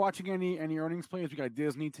 Are you watching any earnings plays? We got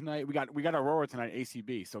Disney tonight. We got Aurora tonight.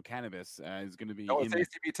 ACB. So cannabis is going to be. Oh, it's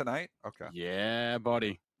ACB tonight. Okay. Yeah,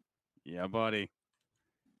 buddy.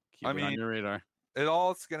 Keep it on your radar. It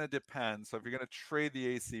all's going to depend. So if you're going to trade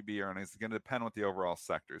the ACB earnings, it's going to depend what the overall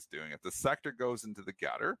sector is doing. If the sector goes into the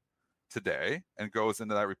gutter today and goes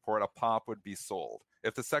into that report, a pop would be sold.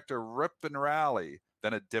 If the sector rip and rally,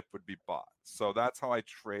 then a dip would be bought. So that's how I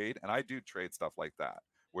trade, and I do trade stuff like that,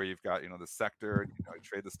 where you've got the sector, you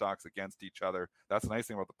trade the stocks against each other. That's the nice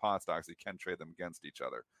thing about the pot stocks; you can trade them against each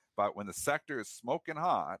other. But when the sector is smoking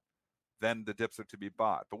hot, then the dips are to be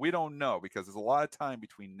bought. But we don't know because there's a lot of time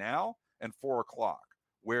between now and 4 o'clock.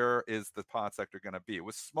 Where is the pot sector going to be? It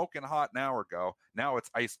was smoking hot an hour ago. Now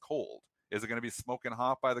it's ice cold. Is it going to be smoking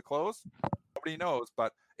hot by the close? Nobody knows.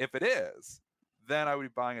 But if it is, then I would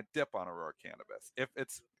be buying a dip on Aurora Cannabis. If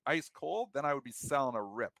it's ice cold, then I would be selling a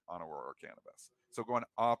rip on Aurora Cannabis. So going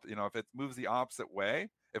up, if it moves the opposite way,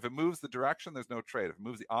 if it moves the direction, there's no trade. If it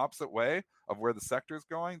moves the opposite way of where the sector is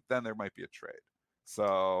going, then there might be a trade.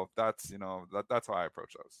 So that's that's how I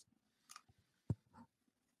approach those.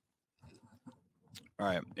 All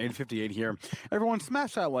right, 8:58 here. Everyone,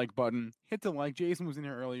 smash that like button. Hit the like. Jason was in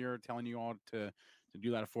here earlier telling you all to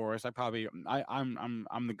do that for us.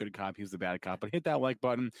 I'm the good cop. He's the bad cop. But hit that like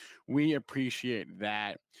button. We appreciate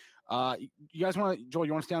that. You guys want to, Joel?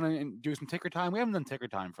 You want to stay on and do some ticker time? We haven't done ticker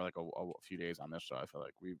time for like a few days on this show. I feel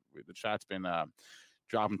like the chat's been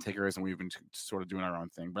dropping tickers and we've been sort of doing our own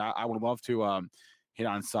thing. But I would love to hit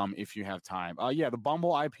on some if you have time. Yeah, the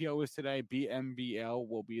Bumble IPO is today. BMBL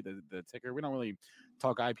will be the ticker. We don't really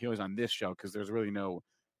talk IPOs on this show because there's really no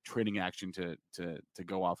trading action to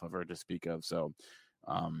go off of or to speak of. So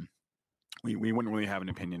we wouldn't really have an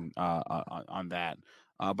opinion on that.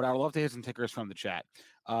 But I would love to hit some tickers from the chat.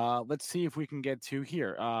 Let's see if we can get to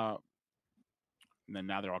here. And then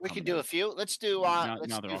now they're all. We coming can do in. a few. Let's do. Now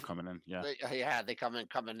they're all coming in. Yeah. Yeah, they coming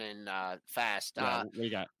in fast. Yeah, what do you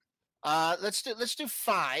got? Let's do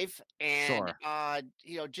 5 and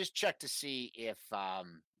Sure. just check to see if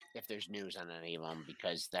there's news on any of them,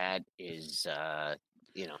 because that is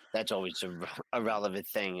that's always a relevant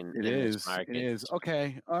thing in this market. It is.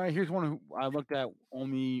 Okay. All right. Here's one who I looked at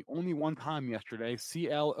only one time yesterday.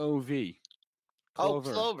 CLOV. Clover.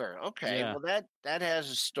 Oh, Clover. Okay. Yeah. Well, that has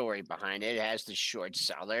a story behind it. It has the short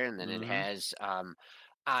seller, and then it has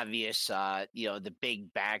obvious, the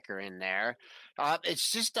big backer in there.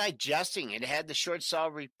 It's just digesting. It had the short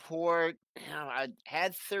sell report. I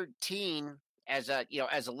had 13 as a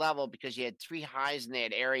level because you had 3 highs in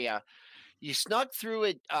that area. You snuck through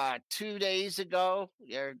it 2 days ago.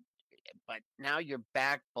 But now you're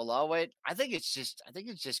back below it. I think it's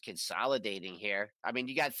just consolidating here. I mean,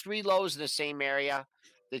 you got 3 lows in the same area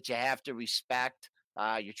that you have to respect.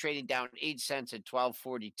 You're trading down 8 cents at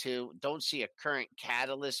 12.42. Don't see a current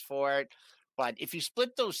catalyst for it. But if you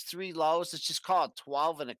split those 3 lows, let's just call it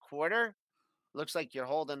 12 and a quarter. Looks like you're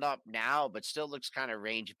holding up now, but still looks kind of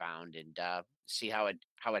range bound, and see how it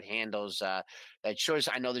handles that short.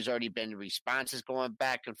 I know there's already been responses going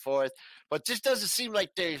back and forth, but just doesn't seem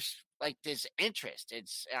like there's interest.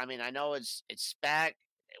 I know it's SPAC.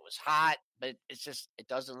 It was hot, but it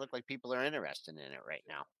doesn't look like people are interested in it right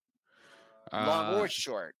now. Long or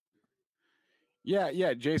short.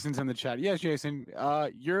 Yeah. Jason's in the chat. Yes, Jason.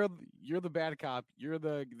 You're the bad cop. You're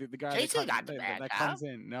the guy Jason that comes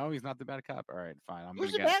in. No, he's not the bad cop. All right, fine.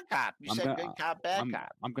 Who's the bad cop? You said good cop, bad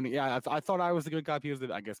cop. I'm gonna. Yeah, I thought I was the good cop. He was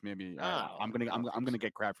the. I guess maybe. I'm gonna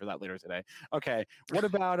get crap for that later today. Okay. What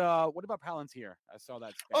about Palantir? I saw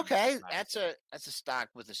that. Okay, that's a stock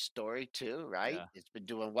with a story too, right? Yeah. It's been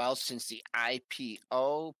doing well since the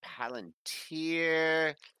IPO.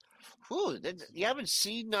 Palantir. You haven't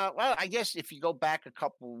seen. Well, I guess if you go back a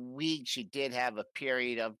couple weeks, you did have a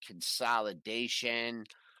period of consolidation.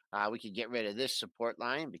 We could get rid of this support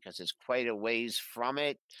line because it's quite a ways from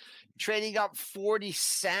it. Trading up 40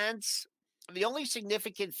 cents. The only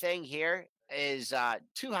significant thing here is 2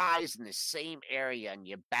 highs in the same area, and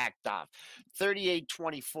you backed off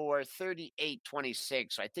 38.24,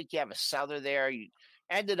 38.26. So I think you have a seller there. You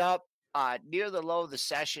ended up near the low of the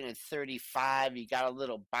session at 35. You got a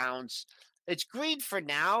little bounce. It's green for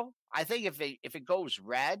now. I think if it goes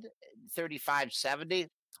red, 35.70,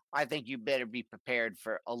 I think you better be prepared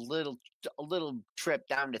for a little trip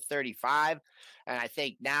down to 35. And I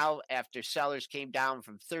think now, after sellers came down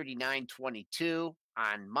from 39.22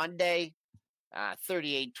 on Monday,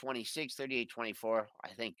 38.26, 38.24, I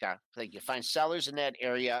think you find sellers in that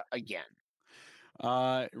area again.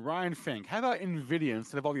 Ryan Fink, how about NVIDIA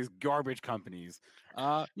instead of all these garbage companies?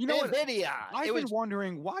 NVIDIA. I've been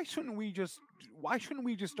wondering, why shouldn't we just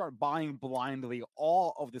start buying blindly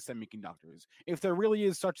all of the semiconductors? If there really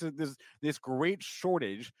is such this great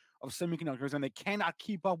shortage of semiconductors and they cannot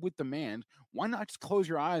keep up with demand, why not just close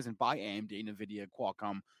your eyes and buy AMD, NVIDIA,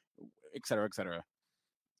 Qualcomm, et cetera, et cetera?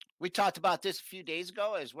 We talked about this a few days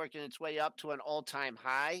ago. It's working its way up to an all-time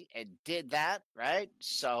high and did that, right?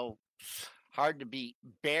 So hard to be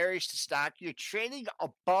bearish to stock. You're trading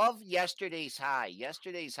above yesterday's high.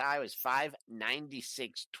 Yesterday's high was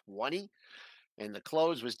 596.20, and the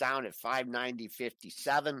close was down at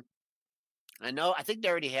 590.57. I think they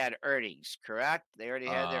already had earnings, correct? They already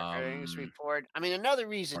had their earnings report. Another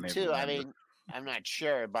reason too, I'm not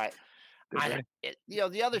sure, but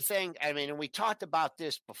the other thing, and we talked about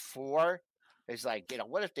this before, is like,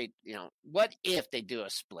 what if they do a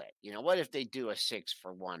split? What if they do a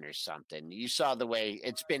 6-for-1 or something? You saw the way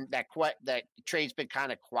it's been, that trade's been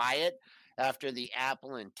kind of quiet after the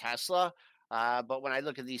Apple and Tesla. But when I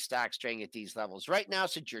look at these stocks trading at these levels right now,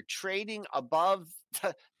 since you're trading above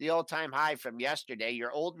the all-time high from yesterday,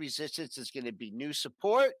 your old resistance is going to be new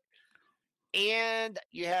support. And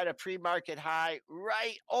you had a pre-market high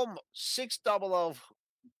right almost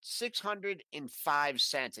 605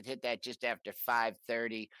 cents. It hit that just after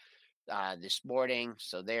 5:30 this morning.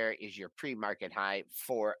 So there is your pre-market high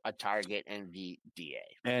for a Target NVDA.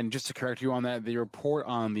 And just to correct you on that, they report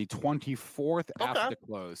on the 24th after the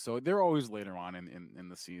close. So they're always later on in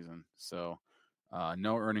the season. So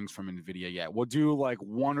no earnings from NVIDIA yet. We'll do like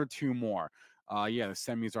one or two more. Yeah, the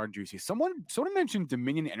semis are juicy. Someone mentioned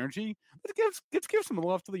Dominion Energy. Let's give some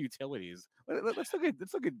love to the utilities. Let's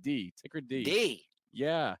look at D. Ticker D. D.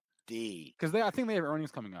 Yeah. D. Because I think they have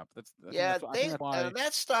earnings coming up. That's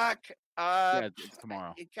that stock. Yeah, it's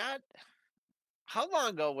tomorrow. It got. How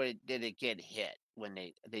long ago did it get hit when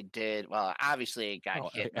they did? Well, obviously it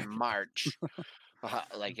got hit in March,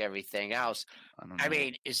 like everything else. I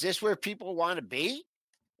mean, is this where people want to be?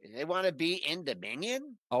 They want to be in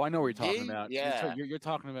Dominion? Oh, I know what you're talking about. Yeah. You're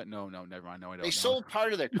talking about no, never mind. No, I don't. They sold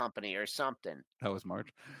part of their company or something. That was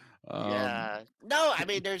March. Yeah. No, I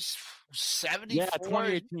mean, there's 74. Yeah,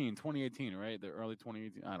 2018, right? The early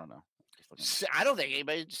 2018. I don't know. I don't think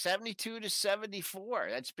anybody 72 to 74.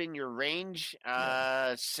 That's been your range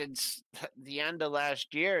since the end of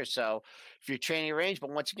last year. So if you're trading a range, but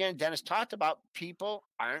once again, Dennis talked about people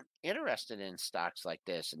aren't interested in stocks like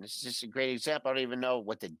this. And this is just a great example. I don't even know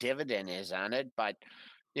what the dividend is on it, but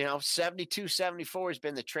 72, 74 has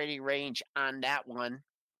been the trading range on that one.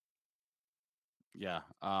 Yeah.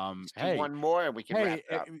 Hey, one more and we can wrap it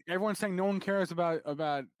up. Everyone's saying no one cares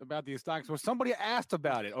about these stocks. Well, somebody asked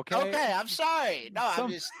about it. Okay, I'm sorry. No,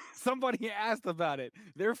 somebody asked about it.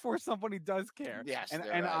 Therefore, somebody does care. Yes, and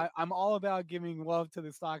right. I'm all about giving love to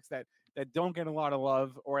the stocks that don't get a lot of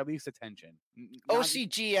love or at least attention.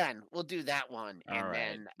 OCGN, we'll do that one, and right.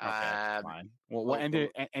 then fine. We'll end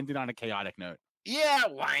it on a chaotic note. Yeah,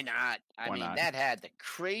 why not? I mean, that had the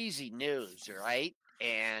crazy news, right?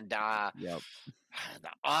 And the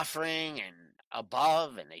offering and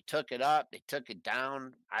above, and they took it up, they took it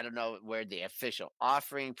down. I don't know where the official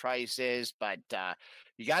offering price is, but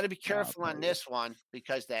you got to be careful on this one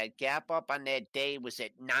because that gap up on that day was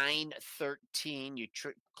at 913. You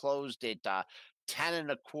closed at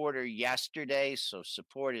 10.25 yesterday, so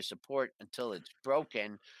support is support until it's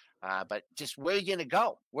broken. But just where are you going to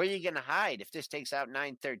go? Where are you going to hide if this takes out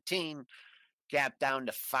 913? Gap down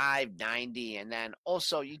to 590, and then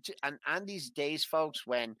also on these days, folks,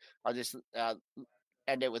 when I'll just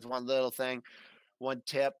end it with one little thing, one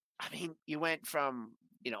tip. I mean, you went from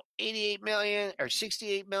 88 million or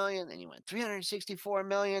 68 million, then you went 364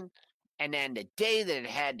 million, and then the day that it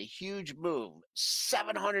had the huge move,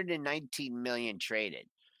 719 million traded.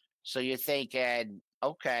 So you're thinking,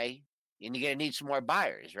 okay, and you're gonna need some more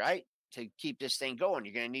buyers, right, to keep this thing going.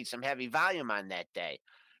 You're gonna need some heavy volume on that day.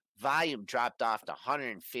 Volume dropped off to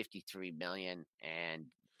 153 million, and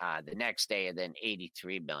the next day, and then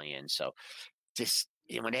 83 million. So, just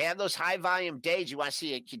when they have those high volume days, you want to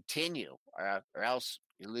see it continue, or else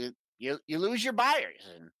you lose your buyers,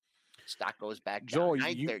 and stock goes back down.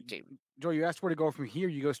 Joel, you asked where to go from here.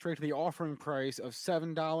 You go straight to the offering price of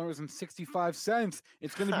 $7.65.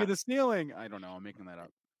 It's going to be the ceiling. I don't know. I'm making that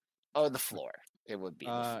up. Oh, the floor. It would be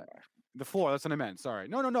the floor. The floor, that's what I meant. Sorry.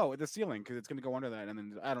 No, the ceiling, because it's going to go under that, and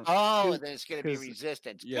then I don't. Oh, then it's going to be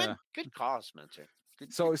resistance. Yeah. Good call, Spencer.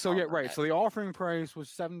 So yeah, right. So the offering price was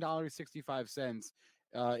 $7.65.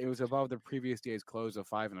 It was above the previous day's close of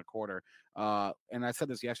 5.25. And I said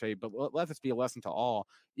this yesterday, but let this be a lesson to all.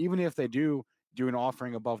 Even if they do an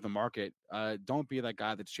offering above the market, don't be that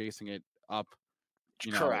guy that's chasing it up.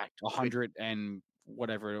 Correct. 100 and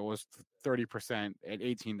whatever it was, 30% at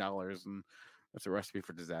 $18, and that's a recipe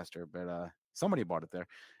for disaster, but somebody bought it there.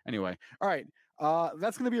 Anyway, all right.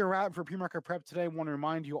 That's going to be a wrap for Pre-Market Prep today. I want to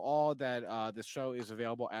remind you all that this show is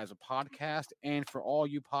available as a podcast. And for all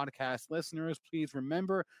you podcast listeners, please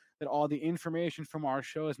remember that all the information from our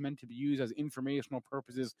show is meant to be used as informational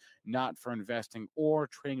purposes, not for investing or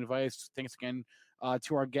trading advice. Thanks again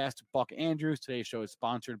to our guest, Buck Andrews. Today's show is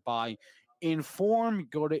sponsored by Inform.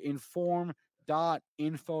 Go to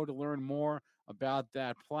inform.info to learn more about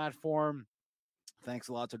that platform. Thanks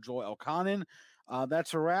a lot to Joel Elconin.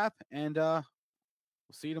 That's a wrap, and we'll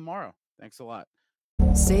see you tomorrow. Thanks a lot.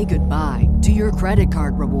 Say goodbye to your credit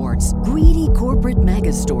card rewards. Greedy corporate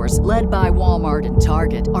mega stores, led by Walmart and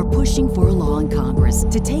Target, are pushing for a law in Congress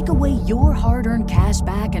to take away your hard-earned cash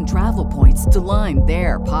back and travel points to line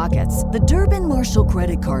their pockets. The Durbin-Marshall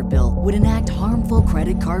credit card bill would enact harmful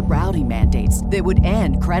credit card routing mandates that would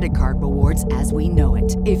end credit card rewards as we know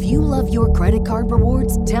it. If you love your credit card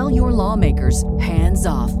rewards, tell your lawmakers, hands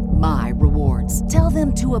off my rewards. Tell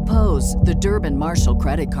them to oppose the Durbin-Marshall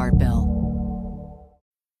credit card bill.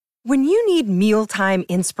 When you need mealtime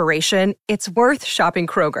inspiration, it's worth shopping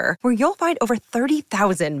Kroger, where you'll find over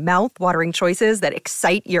 30,000 mouth-watering choices that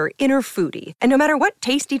excite your inner foodie. And no matter what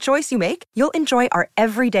tasty choice you make, you'll enjoy our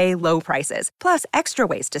everyday low prices, plus extra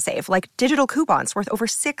ways to save, like digital coupons worth over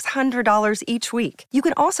 $600 each week. You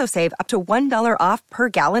can also save up to $1 off per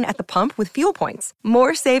gallon at the pump with fuel points.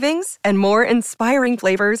 More savings and more inspiring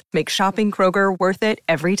flavors make shopping Kroger worth it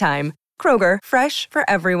every time. Kroger, fresh for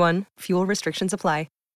everyone. Fuel restrictions apply.